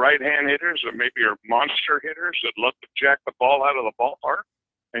 2 right-hand hitters that maybe are monster hitters that love to jack the ball out of the ballpark,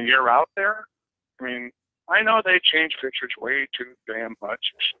 and you're out there. I mean, I know they change pitchers way too damn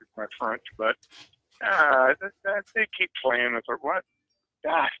much, excuse my French, but they keep playing with it. What?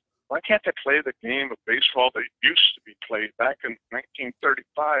 God, why can't they play the game of baseball that used to be played back in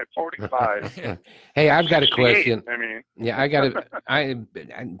 1935, 45? Hey, I've got a 68? question. I mean, Yeah, I got it.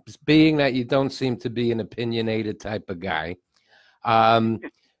 Being that you don't seem to be an opinionated type of guy,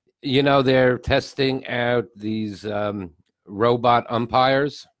 they're testing out these robot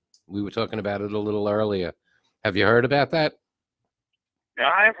umpires. We were talking about it a little earlier. Have you heard about that?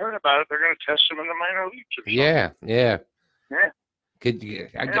 Yeah, I've heard about it. They're going to test them in the minor leagues or something. Yeah. Could you?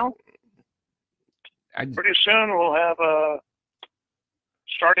 Pretty soon we'll have a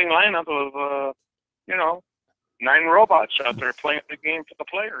starting lineup of 9 robots out there playing the game for the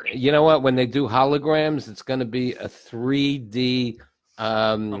players. You know what? When they do holograms, it's going to be a 3D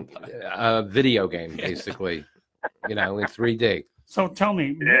video game, basically. In 3D. So tell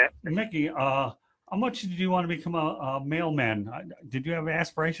me, Mickey, how much did you want to become a mailman? Did you have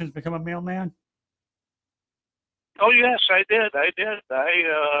aspirations to become a mailman? Oh, yes, I did. It's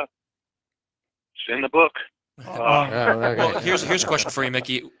in the book. Well, here's a question for you,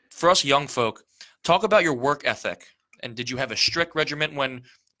 Mickey. For us young folk, talk about your work ethic. And did you have a strict regimen when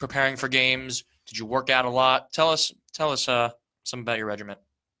preparing for games? Did you work out a lot? Tell us something about your regiment.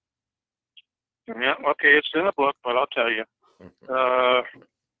 Yeah, okay, it's in the book, but I'll tell you.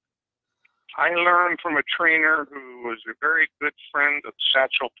 I learned from a trainer who was a very good friend of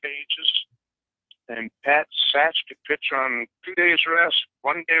Satchel Paige's. And Pat Satch could pitch on 2 days rest,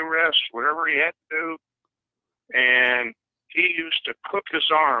 1 day rest, whatever he had to do. And he used to cook his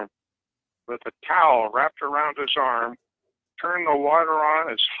arm with a towel wrapped around his arm, turn the water on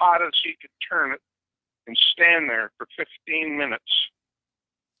as hot as he could turn it, and stand there for 15 minutes.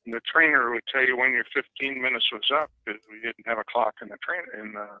 And the trainer would tell you when your 15 minutes was up because we didn't have a clock in the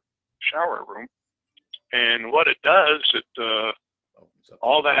shower room. And what it does,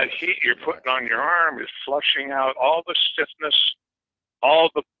 all that heat you're putting on your arm is flushing out all the stiffness, all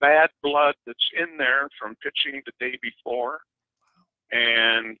the bad blood that's in there from pitching the day before.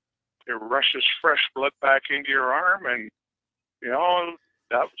 And it rushes fresh blood back into your arm. And,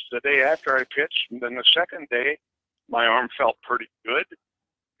 that was the day after I pitched. And then the second day, my arm felt pretty good,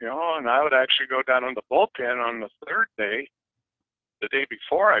 and I would actually go down in the bullpen on the third day, the day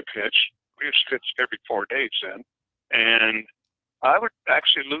before I pitched. We just pitched every 4 days then. And I would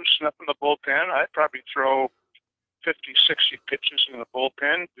actually loosen up in the bullpen. I'd probably throw 50, 60 pitches in the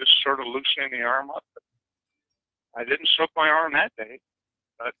bullpen, just sort of loosening the arm up. I didn't soak my arm that day,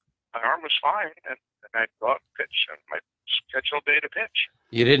 but my arm was fine, and I'd go out and pitch on my scheduled day to pitch.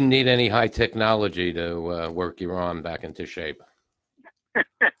 You didn't need any high technology to work your arm back into shape.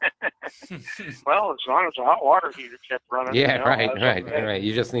 Well, as long as the hot water heater kept running. Yeah, right.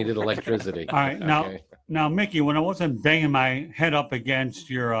 You just needed electricity. All right, now, Mickey, when I wasn't banging my head up against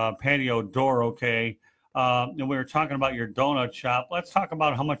your patio door, and we were talking about your donut shop, let's talk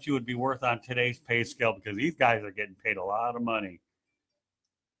about how much you would be worth on today's pay scale, because these guys are getting paid a lot of money.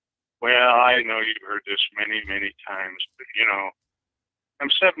 Well, I know you've heard this many, many times, but I'm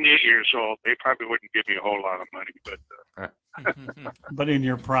 78 years old. They probably wouldn't give me a whole lot of money, but but in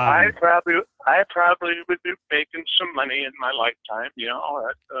your prime, I probably would be making some money in my lifetime.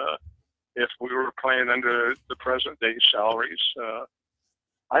 If we were playing under the present day salaries.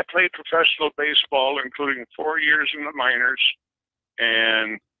 I played professional baseball, including 4 years in the minors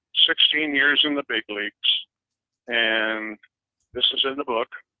and 16 years in the big leagues. And this is in the book.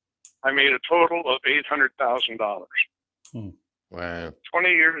 I made a total of $800,000. Wow. 20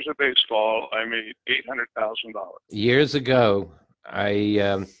 years of baseball, I made $800,000. Years ago,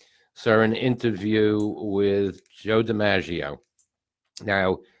 I saw an interview with Joe DiMaggio.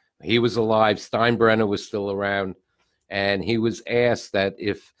 Now, he was alive. Steinbrenner was still around. And he was asked that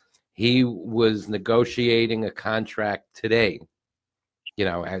if he was negotiating a contract today,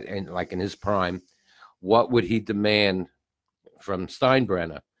 and like in his prime, what would he demand from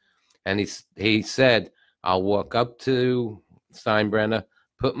Steinbrenner? And he said, I'll walk up to Steinbrenner,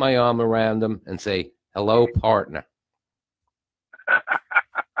 put my arm around them, and say, "Hello, partner."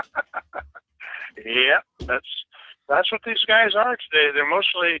 Yeah, that's what these guys are today. They're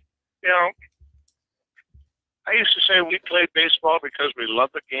mostly, you know, I used to say we played baseball because we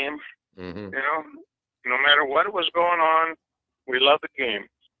loved the game. Mm-hmm. You know, no matter what was going on, we loved the game.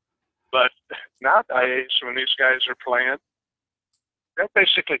 But nowadays, when these guys are playing, they're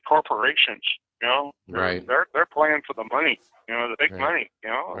basically corporations. You know, Right. They're playing for the money. You know, the big Right. money. You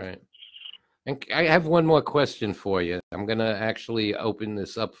know. Right. And I have one more question for you. I'm going to actually open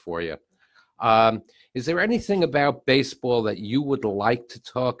this up for you. Is there anything about baseball that you would like to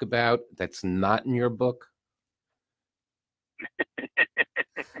talk about that's not in your book?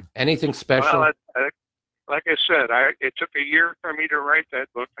 Anything special? Well, like I said, it took a year for me to write that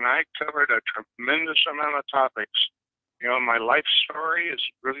book, and I covered a tremendous amount of topics. You know, my life story is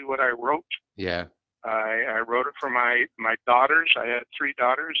really what I wrote. Yeah. I wrote it for my daughters. I had 3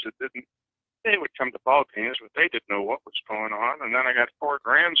 daughters that they would come to ball games, but they didn't know what was going on. And then I got 4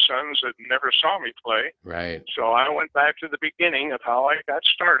 grandsons that never saw me play. Right. So I went back to the beginning of how I got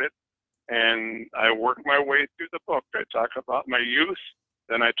started, and I worked my way through the book. I talk about my youth,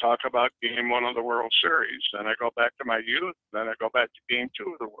 then I talk about Game 1 of the World Series. Then I go back to my youth, then I go back to Game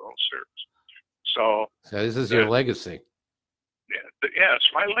 2 of the World Series. So this is your legacy. Yeah,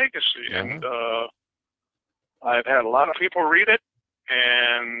 it's my legacy. And I've had a lot of people read it,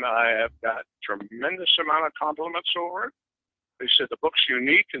 and I have got tremendous amount of compliments over it. They said the book's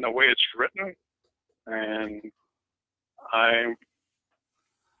unique in the way it's written, and I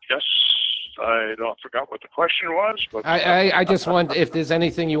forgot what the question was. But I just want, if there's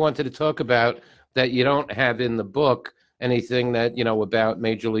anything you wanted to talk about that you don't have in the book, anything that, you know, about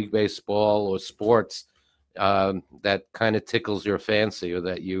Major League Baseball or sports that kind of tickles your fancy or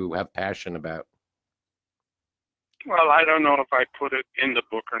that you have passion about. Well, I don't know if I put it in the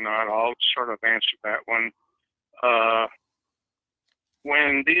book or not. I'll sort of answer that one.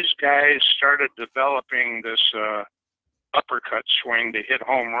 When these guys started developing this uppercut swing to hit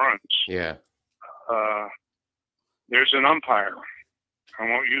home runs, yeah, there's an umpire. I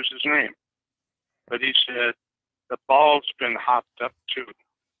won't use his name, but he said the ball's been hopped up too.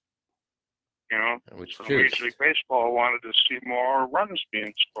 You know, so Major League Baseball wanted to see more runs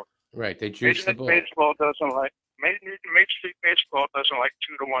being scored. Right, they juice the ball. Major League Baseball doesn't like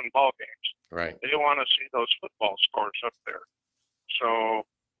 2-to-1 ball games. Right. They want to see those football scores up there. So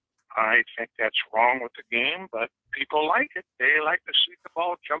I think that's wrong with the game, but people like it. They like to see the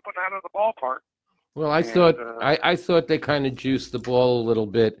ball jumping out of the ballpark. Well, I thought they kind of juiced the ball a little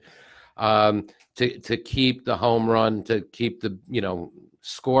bit to keep the home run, to keep the, you know,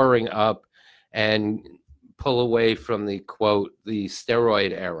 scoring up, and pull away from the quote the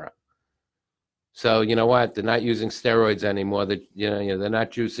steroid era. So you know what? They're not using steroids anymore. That they're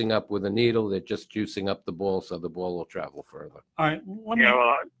not juicing up with a needle. They're just juicing up the ball so the ball will travel further. All right.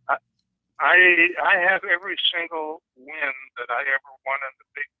 I have every single win that I ever won in the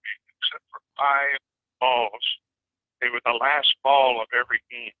big league except for 5 balls. They were the last ball of every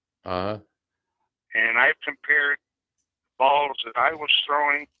game. And I've compared balls that I was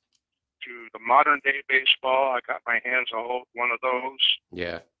throwing to the modern day baseball. I got my hands on one of those.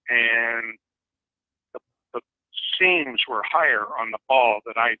 Yeah. And the seams were higher on the ball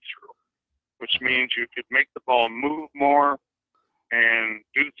that I threw, which means you could make the ball move more and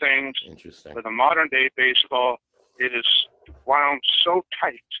do things. Interesting. With a modern day baseball, it is wound so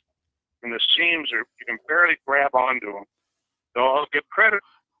tight, and the seams you can barely grab onto them. So I'll give credit.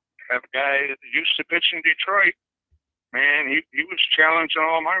 I have a guy that used to pitch in Detroit. Man, he was challenging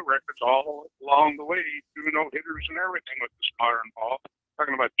all my records all along the way. He threw no hitters and everything with this modern ball.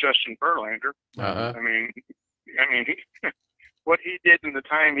 Talking about Justin Verlander. I mean, what he did in the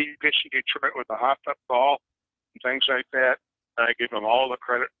time he pitched in Detroit with a hopped up ball and things like that, I give him all the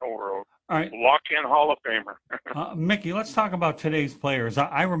credit in the world. All right. Walk-in Hall of Famer. Mickey, let's talk about today's players.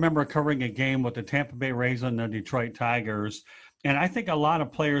 I remember covering a game with the Tampa Bay Rays and the Detroit Tigers, and I think a lot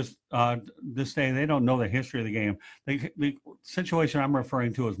of players this day, they don't know the history of the game. The situation I'm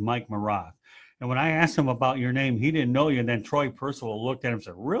referring to is Mike Maroth. And when I asked him about your name, he didn't know you. And then Troy Percival looked at him and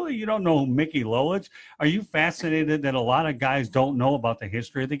said, really? You don't know Mickey Lolich? Are you fascinated that a lot of guys don't know about the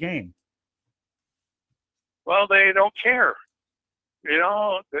history of the game? Well, they don't care. You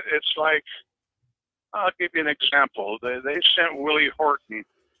know, it's like, I'll give you an example. They sent Willie Horton,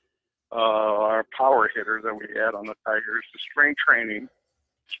 our power hitter that we had on the Tigers, to spring training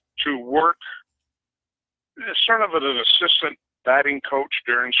to work sort of as an assistant batting coach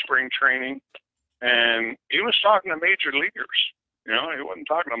during spring training. And he was talking to major leaguers. You know, he wasn't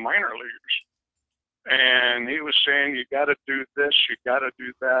talking to minor leaguers. and he was saying, you got to do this, you got to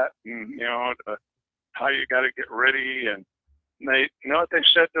do that, and, you know, how you got to get ready. And they, you know what they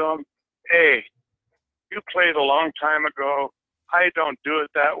said to him? Hey, you played a long time ago. I don't do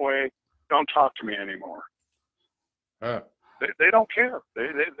it that way. Don't talk to me anymore. They don't care.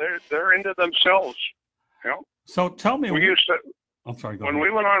 They're into themselves. You know. So tell me, we used to. I'm sorry. When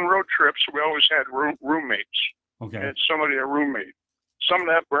we went on road trips, we always had roommates. Okay. Had somebody a roommate, someone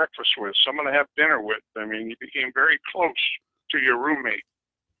to have breakfast with, someone to have dinner with. I mean, you became very close to your roommate.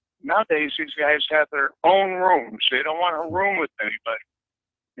 Nowadays, these guys have their own rooms. They don't want a room with anybody.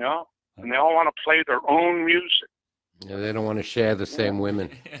 You know, and they all want to play their own music. Yeah, they don't want to share the same women.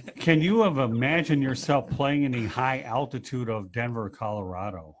 Can you have imagined yourself playing in the high altitude of Denver,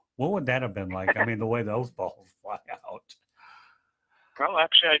 Colorado? What would that have been like? I mean, the way those balls fly out. Well,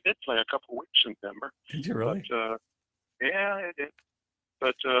 actually, I did play a couple weeks in Denver. Did you really? But, yeah, I did.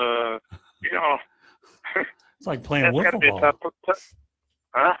 But, you know. It's like playing wiffle ball.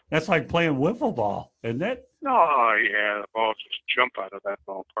 Huh? That's like playing wiffle ball, isn't it? Oh, yeah. The balls just jump out of that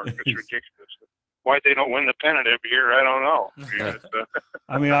ballpark. It's ridiculous. Why they don't win the pennant every year, I don't know.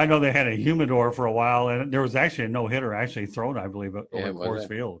 I mean, I know they had a humidor for a while, and there was actually a no-hitter actually thrown, I believe, over Coors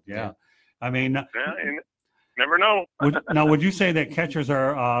Field. Yeah. I mean, you never know. Now, would you say that catchers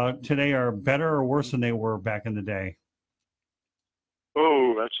are today are better or worse than they were back in the day?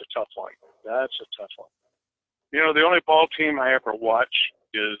 Oh, that's a tough one. That's a tough one. You know, the only ball team I ever watch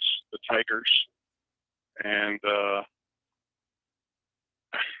is the Tigers, and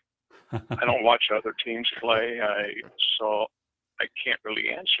I don't watch other teams play, so I can't really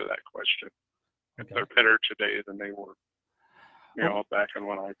answer that question. Okay. They're better today than they were, you know, back in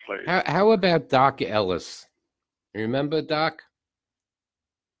when I played. How about Doc Ellis? You remember Doc?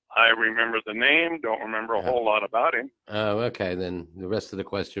 I remember the name, don't remember a whole lot about him. Oh, okay. Then the rest of the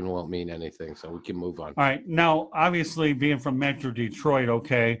question won't mean anything, so we can move on. All right. Now, obviously, being from Metro Detroit,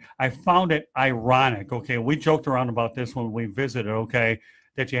 okay, I found it ironic, okay, we joked around about this when we visited, okay,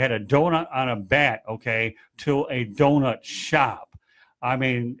 that you had a donut on a bat, okay, to a donut shop. I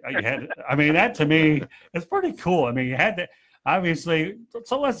mean, that to me is pretty cool. I mean, you had to, obviously,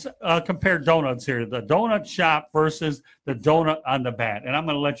 so let's compare donuts here. The donut shop versus the donut on the bat. And I'm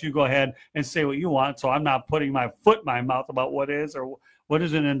going to let you go ahead and say what you want, so I'm not putting my foot in my mouth about what is or what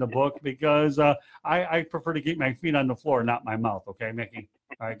isn't in the book, because I prefer to keep my feet on the floor, not my mouth. Okay, Mickey?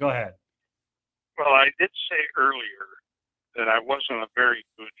 All right, go ahead. Well, I did say earlier that I wasn't a very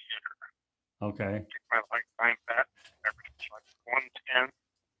good hitter. Okay. I think my lifetime bat average was like 110.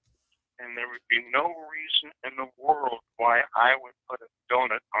 And there would be no reason in the world why I would put a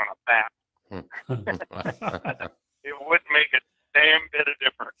donut on a bat. It wouldn't make a damn bit of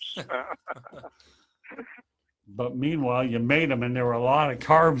difference. But meanwhile, you made them, and there were a lot of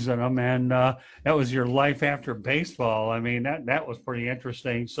carbs in them, and that was your life after baseball. I mean, that was pretty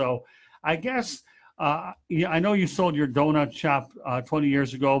interesting. So I guess, I know you sold your donut shop 20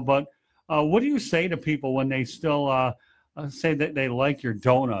 years ago, but what do you say to people when they still say that they like your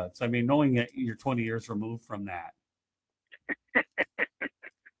donuts? I mean, knowing that you're 20 years removed from that.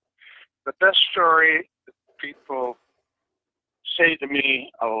 The best story that people say to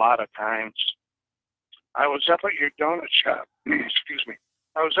me a lot of times, I was up at your donut shop. Excuse me.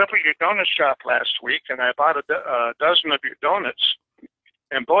 I was up at your donut shop last week, and I bought a dozen of your donuts,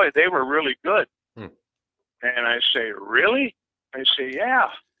 and boy, they were really good. And I say, really? I say, yeah.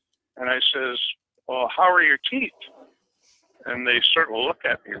 And I says, well, how are your teeth? And they sort of look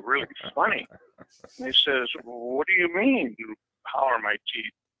at me really funny. They says, well, what do you mean, how are my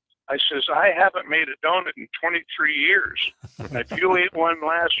teeth? I says, I haven't made a donut in 23 years. And if you ate one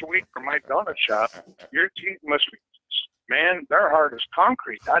last week from my donut shop, your teeth must be, man, they're hard as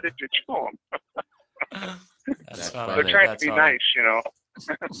concrete. How did you chew them? They're trying to be nice, you know.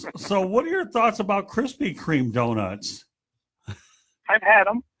 So what are your thoughts about Krispy Kreme donuts? I've had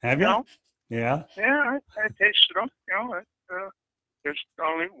them. Have you? Know? Yeah. Yeah, I tasted them. You know, there's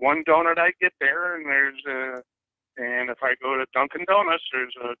only one donut I get there, and and if I go to Dunkin' Donuts,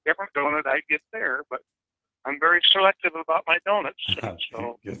 there's a different donut I get there. But I'm very selective about my donuts.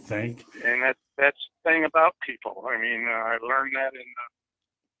 So you think? And that's the thing about people. I mean, I learned that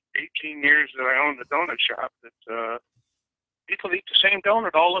in 18 years that I owned the donut shop, that people eat the same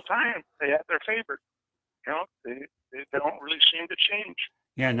donut all the time. They have their favorite. You know, they don't really seem to change.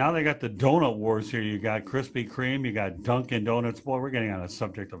 Yeah, now they got the donut wars here. You got Krispy Kreme, you got Dunkin' Donuts. Boy, we're getting on a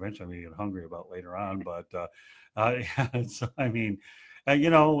subject eventually I'm going to get hungry about later on. But, yeah, so, I mean, you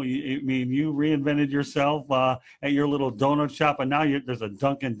know, you reinvented yourself at your little donut shop, and now there's a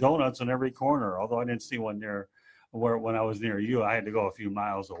Dunkin' Donuts in every corner, although I didn't see one near where when I was near you, I had to go a few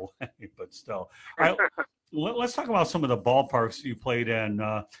miles away, but still. All right, let's talk about some of the ballparks you played in.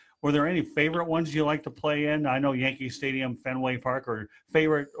 Were there any favorite ones you like to play in? I know Yankee Stadium, Fenway Park, or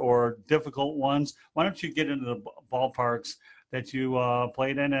favorite or difficult ones. Why don't you get into the ballparks that you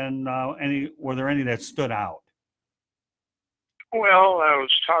played in, and were there any that stood out? Well, I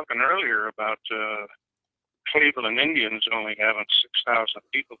was talking earlier about Cleveland Indians only having 6,000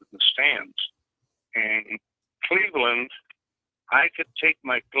 people in the stands. And Cleveland, I could take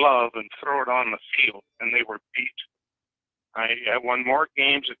my glove and throw it on the field, and they were beat. I won more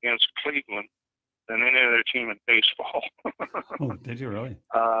games against Cleveland than any other team in baseball. Oh, did you really?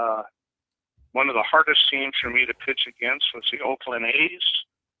 One of the hardest teams for me to pitch against was the Oakland A's,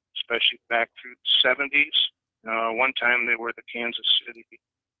 especially back through the 70s. One time they were the Kansas City.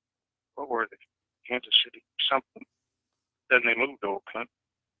 What were they? Kansas City something. Then they moved to Oakland.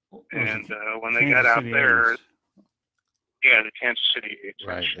 And when they got out there, yeah, the Kansas City A's.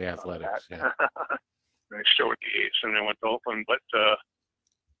 Right, the Athletics. Yeah. They showed the A's and they went to Oakland, but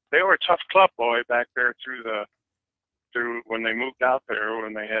they were a tough club, boy, back there through when they moved out there,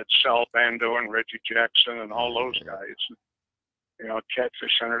 when they had Sal Bando and Reggie Jackson and all those guys. You know,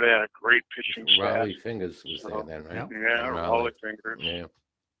 Catfish Center, they had a great pitching staff. Raleigh Fingers was there then, right? Yeah, Raleigh Fingers. Yeah.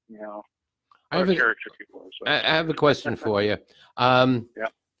 You know, I have a question for you. Yeah.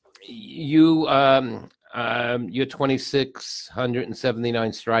 Your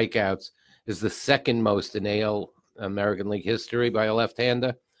 2,679 strikeouts is the second most in AL American League history by a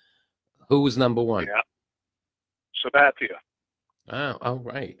left-hander. Who was number one? Yeah, Sabathia. Oh,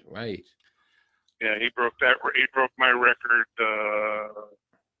 right. Yeah, he broke my record.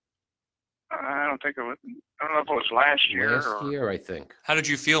 I don't know if it was last year. Last year, I think. How did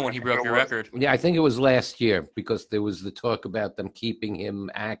you feel when he broke your record? Yeah, I think it was last year because there was the talk about them keeping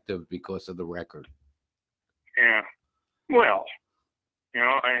him active because of the record. Yeah. Well, you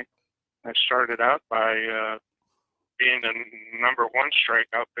know, I started out by being the number one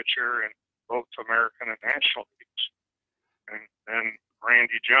strikeout pitcher in both American and National Leagues. And then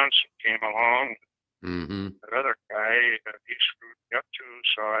Randy Johnson came along. Mm-hmm. That other guy, he screwed me up too,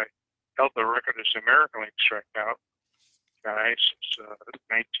 so I held the record as the American League strikeout guy since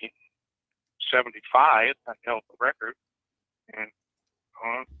 1975. I held the record. And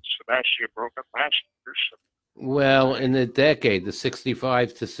Sebastian broke it last year. So. Well, in the decade, the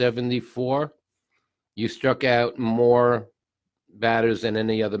 65 to 74, you struck out more batters than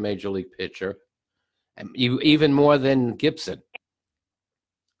any other major league pitcher, you even more than Gibson.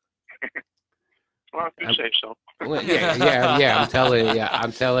 Well, if you say so. Well, yeah.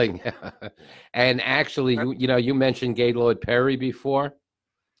 I'm telling. And actually, you mentioned Gaylord Perry before.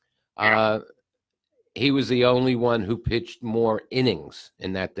 He was the only one who pitched more innings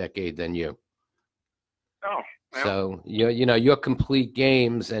in that decade than you. Oh. Well. So your complete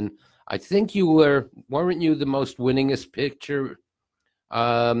games, and I think weren't you the most winningest pitcher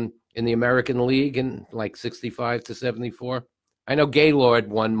in the American League in like 65 to 74? I know Gaylord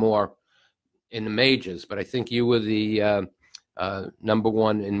won more in the majors, but I think you were the number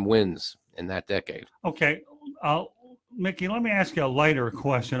one in wins in that decade. Okay. Mickey, let me ask you a lighter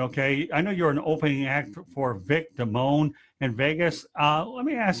question, okay? I know you're an opening act for Vic Damone in Vegas. Let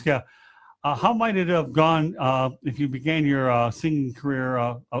me ask you, how might it have gone if you began your singing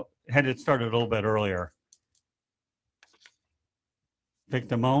career, had it started a little bit earlier? Vic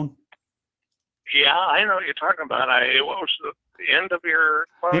Damone? Yeah, I know what you're talking about. What was the end of your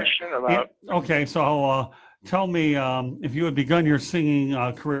question about? Yeah. Okay, so tell me, if you had begun your singing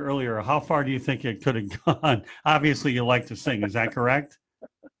career earlier, how far do you think it could have gone? Obviously, you like to sing. Is that correct?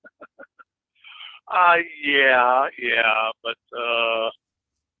 Yeah, but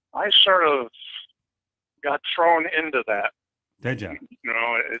I sort of got thrown into that. Did you? You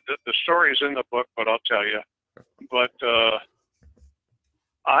know, the story's in the book, but I'll tell you. But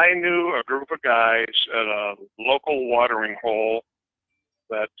I knew a group of guys at a local watering hole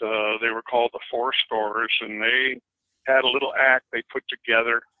that they were called the Four Stores, and they had a little act they put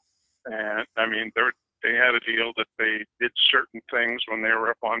together. And I mean, they had a deal that they did certain things when they were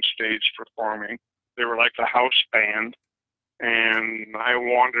up on stage performing. They were like the house band. And I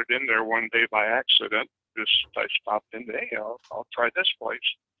wandered in there one day by accident. I stopped in, hey, I'll try this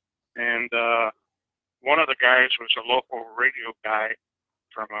place. And one of the guys was a local radio guy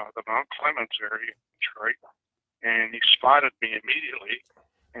from the Mount Clemens area in Detroit. And he spotted me immediately.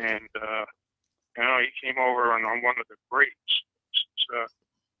 And, he came over on one of the breaks. He says,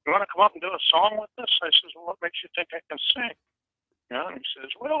 you want to come up and do a song with us? I says, well, what makes you think I can sing? And he says,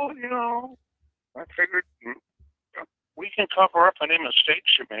 well, I figured we can cover up any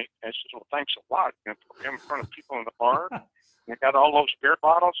mistakes you make. I says, well, thanks a lot. You know, put me in front of people in the bar. They got all those beer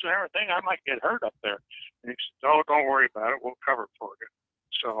bottles and everything. I might get hurt up there. And he said, oh, don't worry about it. We'll cover it for you.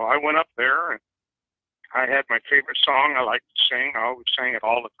 So I went up there, and I had my favorite song I like to sing. I always sang it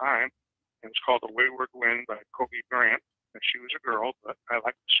all the time. And it's called The Wayward Wind by Kobe Grant. And she was a girl, but I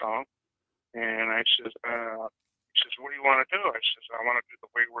liked the song. And I says, he says, what do you want to do? I says, I want to do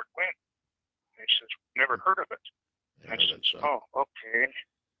The Wayward Wind. And he says, never heard of it. I says, oh, okay.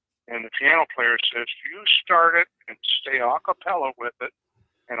 And the piano player says, you start it and stay a cappella with it,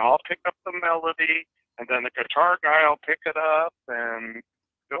 and I'll pick up the melody, and then the guitar guy will pick it up, and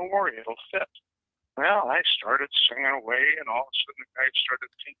don't worry, it'll fit. Well, I started singing away, and all of a sudden the guy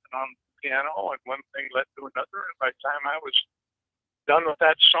started tinkling on the piano, and one thing led to another, and by the time I was done with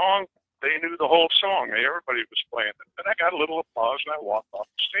that song, they knew the whole song. Everybody was playing it. And I got a little applause, and I walked off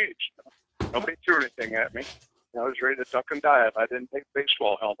the stage. Nobody threw anything at me. I was ready to duck and dive. I didn't take a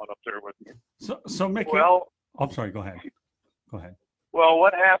baseball helmet up there with me. So Mickey. Well, I'm sorry. Go ahead. Go ahead. Well,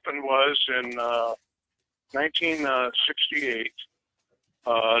 what happened was in 1968,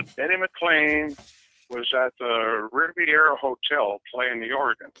 Denny McLean was at the Riviera Hotel playing the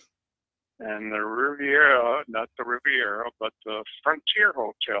organ. And the Riviera, not the Riviera, but the Frontier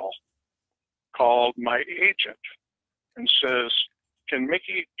Hotel called my agent and says, can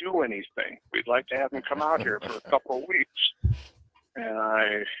Mickey do anything? We'd like to have him come out here for a couple of weeks.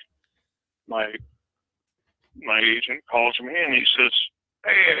 And my agent calls me and he says,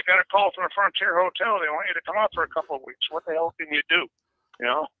 hey, I got a call from the Frontier Hotel. They want you to come out for a couple of weeks. What the hell can you do? You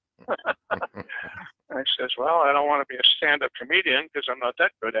know? I says, well, I don't want to be a stand-up comedian because I'm not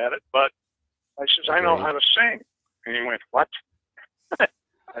that good at it, but I says, I know how to sing. And he went, what?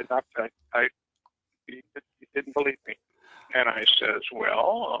 He didn't believe me. And I says,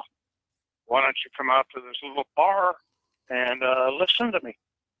 well, why don't you come out to this little bar and listen to me?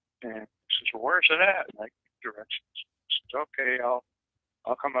 And he says, well, where's it at? And I give directions. I says, okay,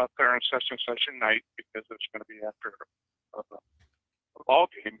 I'll come out there on such and such a night because it's going to be after a ball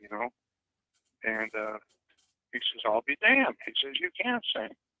game, you know. And he says, I'll be damned. He says, you can't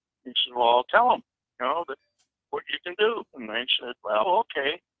sing. He says, well, I'll tell him, you know, that what you can do. And I said, well,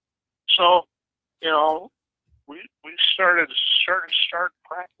 okay. So, you know, we started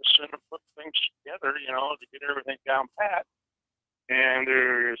practicing and put things together, you know, to get everything down pat. And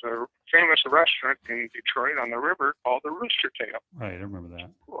there's a famous restaurant in Detroit on the river called the Rooster Tail. Right, I remember that.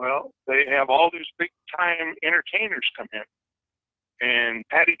 Well, they have all these big-time entertainers come in. And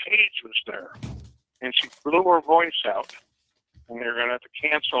Patty Page was there. And she blew her voice out. And they're going to have to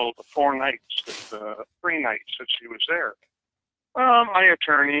cancel the 3 nights that she was there. Well, my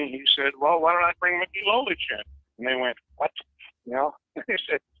attorney, he said, well, why don't I bring Mickey Lolich in? And they went, what? You know? And he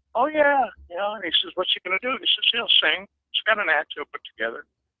said, oh, yeah. You know? And he says, what's he going to do? He says, he'll sing. He's got an act he'll put together.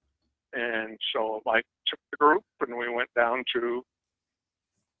 And so I took the group, and we went down to,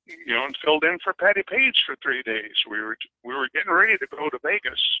 you know, and filled in for Patty Page for 3 days. We were getting ready to go to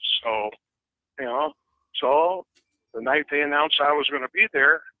Vegas. So, you know, so the night they announced I was going to be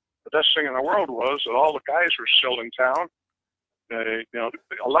there, the best thing in the world was that all the guys were still in town. You know,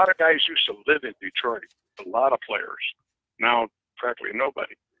 a lot of guys used to live in Detroit, a lot of players. Now, practically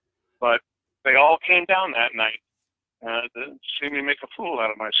nobody. But they all came down that night. To see me make a fool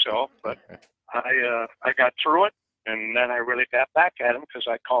out of myself. But I got through it, and then I really got back at them because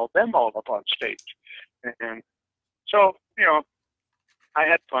I called them all up on stage. And so, you know, I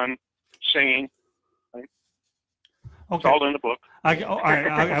had fun singing. It's all in the book. I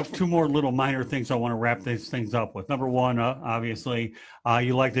have 2 more little minor things I want to wrap these things up with. Number one, obviously,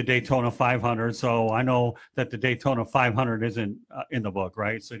 you like the Daytona 500, so I know that the Daytona 500 isn't in the book,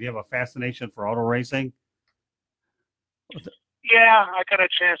 right? So do you have a fascination for auto racing? Yeah, I got a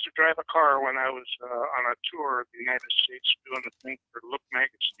chance to drive a car when I was on a tour of the United States doing a thing for Look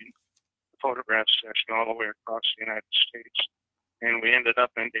magazine, the photograph session all the way across the United States. And we ended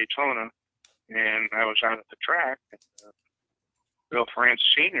up in Daytona. And I was out at the track, and Bill France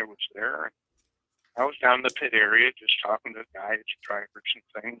Sr. was there. And I was down in the pit area just talking to guys, drivers,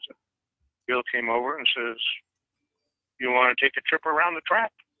 and things. And Bill came over and says, you want to take a trip around the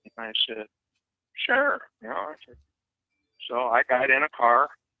track? And I said, sure. You know, so I got in a car,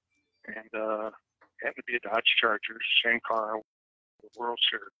 and happened to be a Dodge Charger, same car, the World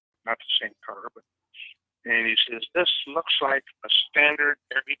Series, not the same car, but. And he says, this looks like a standard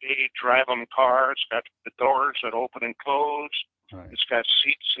everyday drive-em car. It's got the doors that open and close. Right. It's got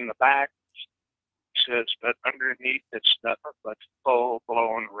seats in the back. He says, but underneath it's nothing but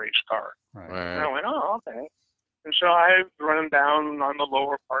full-blown race car. Right. And I went, oh, okay. And so I run him down on the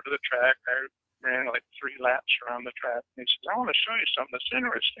lower part of the track. I ran like 3 laps around the track. And he says, I want to show you something that's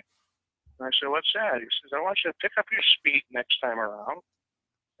interesting. And I said, what's that? He says, I want you to pick up your speed next time around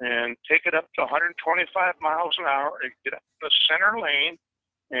and take it up to 125 miles an hour and get up the center lane.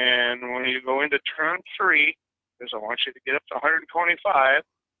 And when you go into turn 3, because I want you to get up to 125,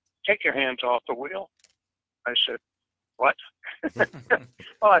 take your hands off the wheel. I said, what?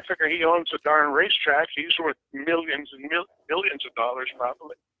 Well, I figure he owns a darn racetrack. He's worth millions and billions of dollars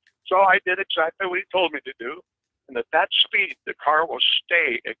probably. So I did exactly what he told me to do. And at that speed, the car will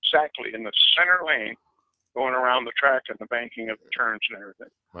stay exactly in the center lane going around the track and the banking of the turns and everything.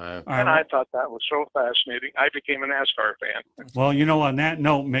 Wow. And I thought that was so fascinating. I became a NASCAR fan. Well, you know, on that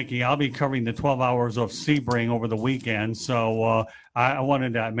note, Mickey, I'll be covering the 12 hours of Sebring over the weekend. So I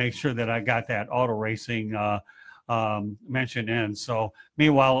wanted to make sure that I got that auto racing mentioned in. So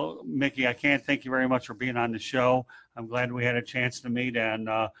meanwhile, Mickey, I can't thank you very much for being on the show. I'm glad we had a chance to meet, and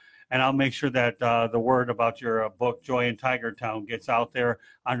I'll make sure that the word about your book, Joy in Tiger Town, gets out there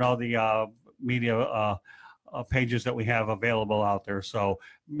on all the media pages that we have available out there. So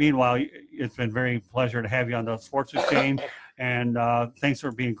meanwhile, it's been very pleasure to have you on the Sports Exchange, and thanks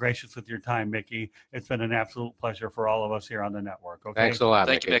for being gracious with your time, Mickey. It's been an absolute pleasure for all of us here on the network. Okay. Thanks a lot.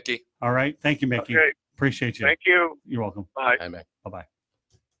 Thank you, Mickey. All right. Thank you, Mickey. Okay. Appreciate you. Thank you. You're welcome. Bye. Bye, Mick. Bye-bye.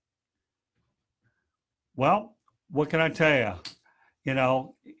 Well, what can I tell you? You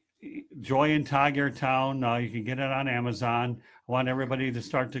know, Joy in Tiger Town, you can get it on Amazon. I want everybody to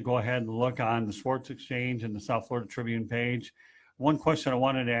start to go ahead and look on the Sports Exchange and the South Florida Tribune page. One question I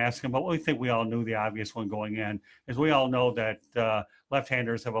wanted to ask him, but we think we all knew the obvious one going in, is we all know that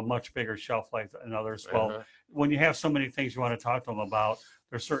left-handers have a much bigger shelf life than others. Well, when you have so many things you want to talk to them about,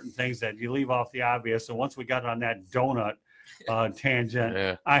 there's certain things that you leave off the obvious. And once we got on that donut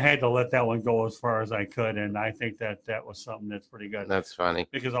tangent, I had to let that one go as far as I could. And I think that that was something that's pretty good. That's funny.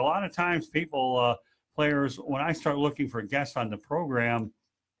 Because a lot of times people, players, when I start looking for guests on the program,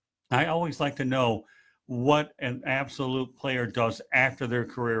 I always like to know what an absolute player does after their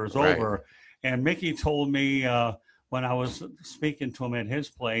career is over. And Mickey told me when I was speaking to him at his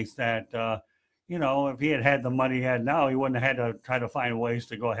place that, you know, if he had had the money he had now, he wouldn't have had to try to find ways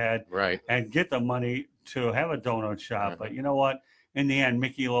to go ahead and get the money to have a donut shop. But you know what? In the end,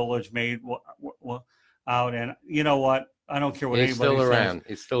 Mickey Lolich made out. And you know what? I don't care what He's anybody still says. around.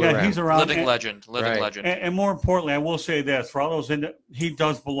 He's still around. He's around. Living legend. Living legend. And more importantly, I will say this: for all those, he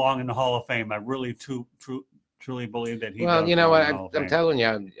does belong in the Hall of Fame. I really truly believe that he. Well, does you know what? belong in the Hall of I'm Fame. telling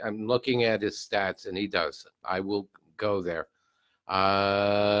you, I'm looking at his stats, and he does. I will go there.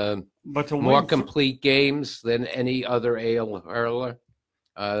 But to more win complete games than any other AL hurler.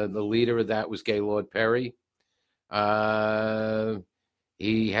 The leader of that was Gaylord Perry.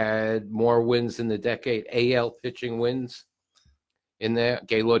 He had more wins in the decade, AL pitching wins in there.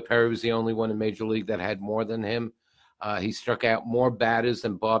 Gaylord Perry was the only one in Major League that had more than him. He struck out more batters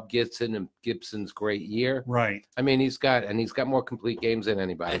than Bob Gibson in Gibson's great year. Right. I mean, he's got more complete games than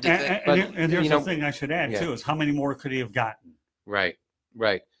anybody. And there's something I should add too: is how many more could he have gotten? Right.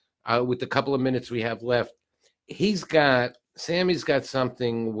 With the couple of minutes we have left, Sammy's got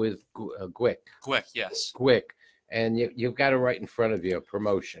something with Gwick. Yes. Gwick. And you've got it right in front of you, a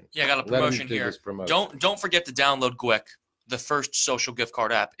promotion. Yeah, I got a promotion here. Promotion. Don't forget to download Gwick, the first social gift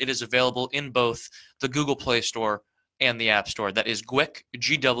card app. It is available in both the Google Play Store and the App Store. That is Gwick,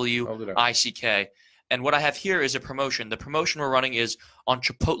 Gwick. And what I have here is a promotion. The promotion we're running is on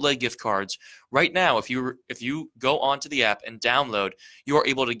Chipotle gift cards. Right now, if you go onto the app and download, you are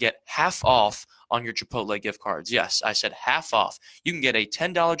able to get half off on your Chipotle gift cards. Yes, I said half off. You can get a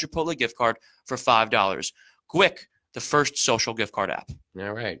 $10 Chipotle gift card for $5. Gwick, the first social gift card app.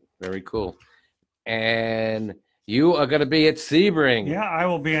 All right. Very cool. And you are going to be at Sebring. Yeah, I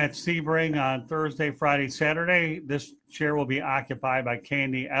will be at Sebring on Thursday, Friday, Saturday. This chair will be occupied by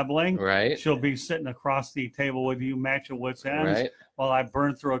Candy Ebling. Right. She'll be sitting across the table with you, matching wits ends, right. while I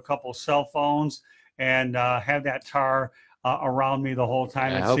burn through a couple cell phones and have that tar around me the whole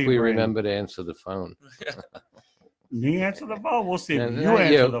time. I hope we remember to answer the phone. Me answer the phone. We'll see. If you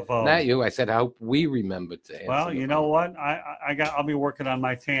answer the phone. Not you. I said, I hope we remember to answer. Well, you know what? I'll be working on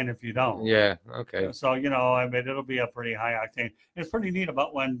my tan if you don't. Yeah. Okay. So I mean, it'll be a pretty high octane. It's pretty neat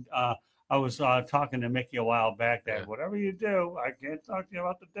about when I was talking to Mickey a while back that whatever you do, I can't talk to you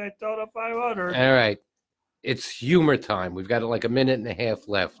about the Daytona 500. All right. It's humor time. We've got like a minute and a half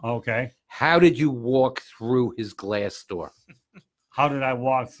left. Okay. How did you walk through his glass door? How did I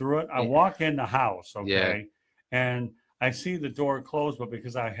walk through it? I walk in the house. Okay. Yeah. And I see the door closed, but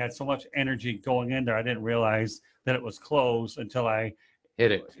because I had so much energy going in there, I didn't realize that it was closed until I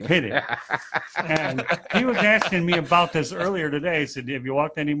Hit it. Hit it. And he was asking me about this earlier today. He said, have you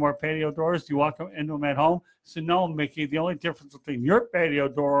walked any more patio doors? Do you walk into them at home? I said, no, Mickey. The only difference between your patio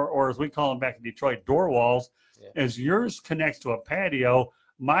door, or as we call them back in Detroit, door walls, is yours connects to a patio.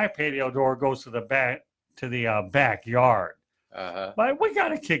 My patio door goes to the backyard. But we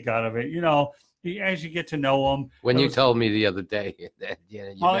got a kick out of it, you know. As you get to know him. When you told me the other day, that,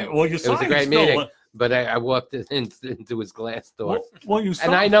 you saw it was a great meeting. But I walked into his glass door. Well, you saw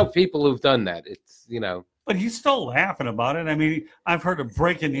and I know people who've done that. It's, you know. But he's still laughing about it. I mean, I've heard of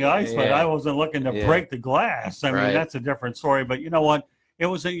breaking the ice, but I wasn't looking to break the glass. I mean, that's a different story. But you know what? It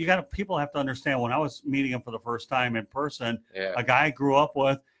was people have to understand, when I was meeting him for the first time in person, a guy I grew up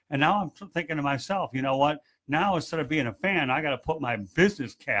with, and now I'm thinking to myself, you know what? Now, instead of being a fan, I got to put my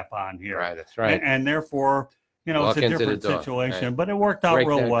business cap on here. Right, that's right. And therefore, you know, it's a different situation. But it worked out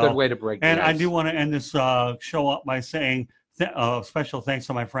real well. Good way to break And I do want to end this show up by saying special thanks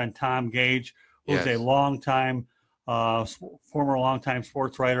to my friend Tom Gage, who's a former longtime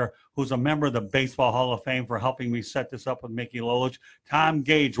sports writer, who's a member of the Baseball Hall of Fame, for helping me set this up with Mickey Lolich. Tom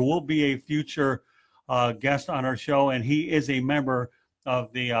Gage will be a future guest on our show, and he is a member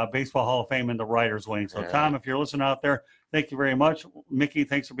of the Baseball Hall of Fame in the writers wing. So Tom, if you're listening out there, thank you very much. Mickey,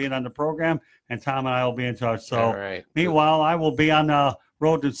 thanks for being on the program, and Tom and I will be in touch. So meanwhile, I will be on the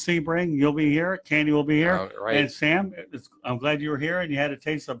road to Sebring. You'll be here. Candy will be here. And Sam, I'm glad you were here and you had a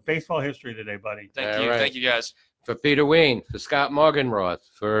taste of baseball history today, buddy. Thank you. Thank you, guys. For Peter Wein, for Scott Morganroth,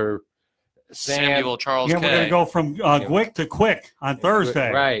 for Samuel Charles Kaye. We're going to go from Quick to Quick on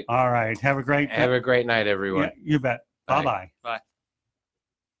Thursday. Right. All right. Have a great night, everyone. You bet. Bye-bye. Bye.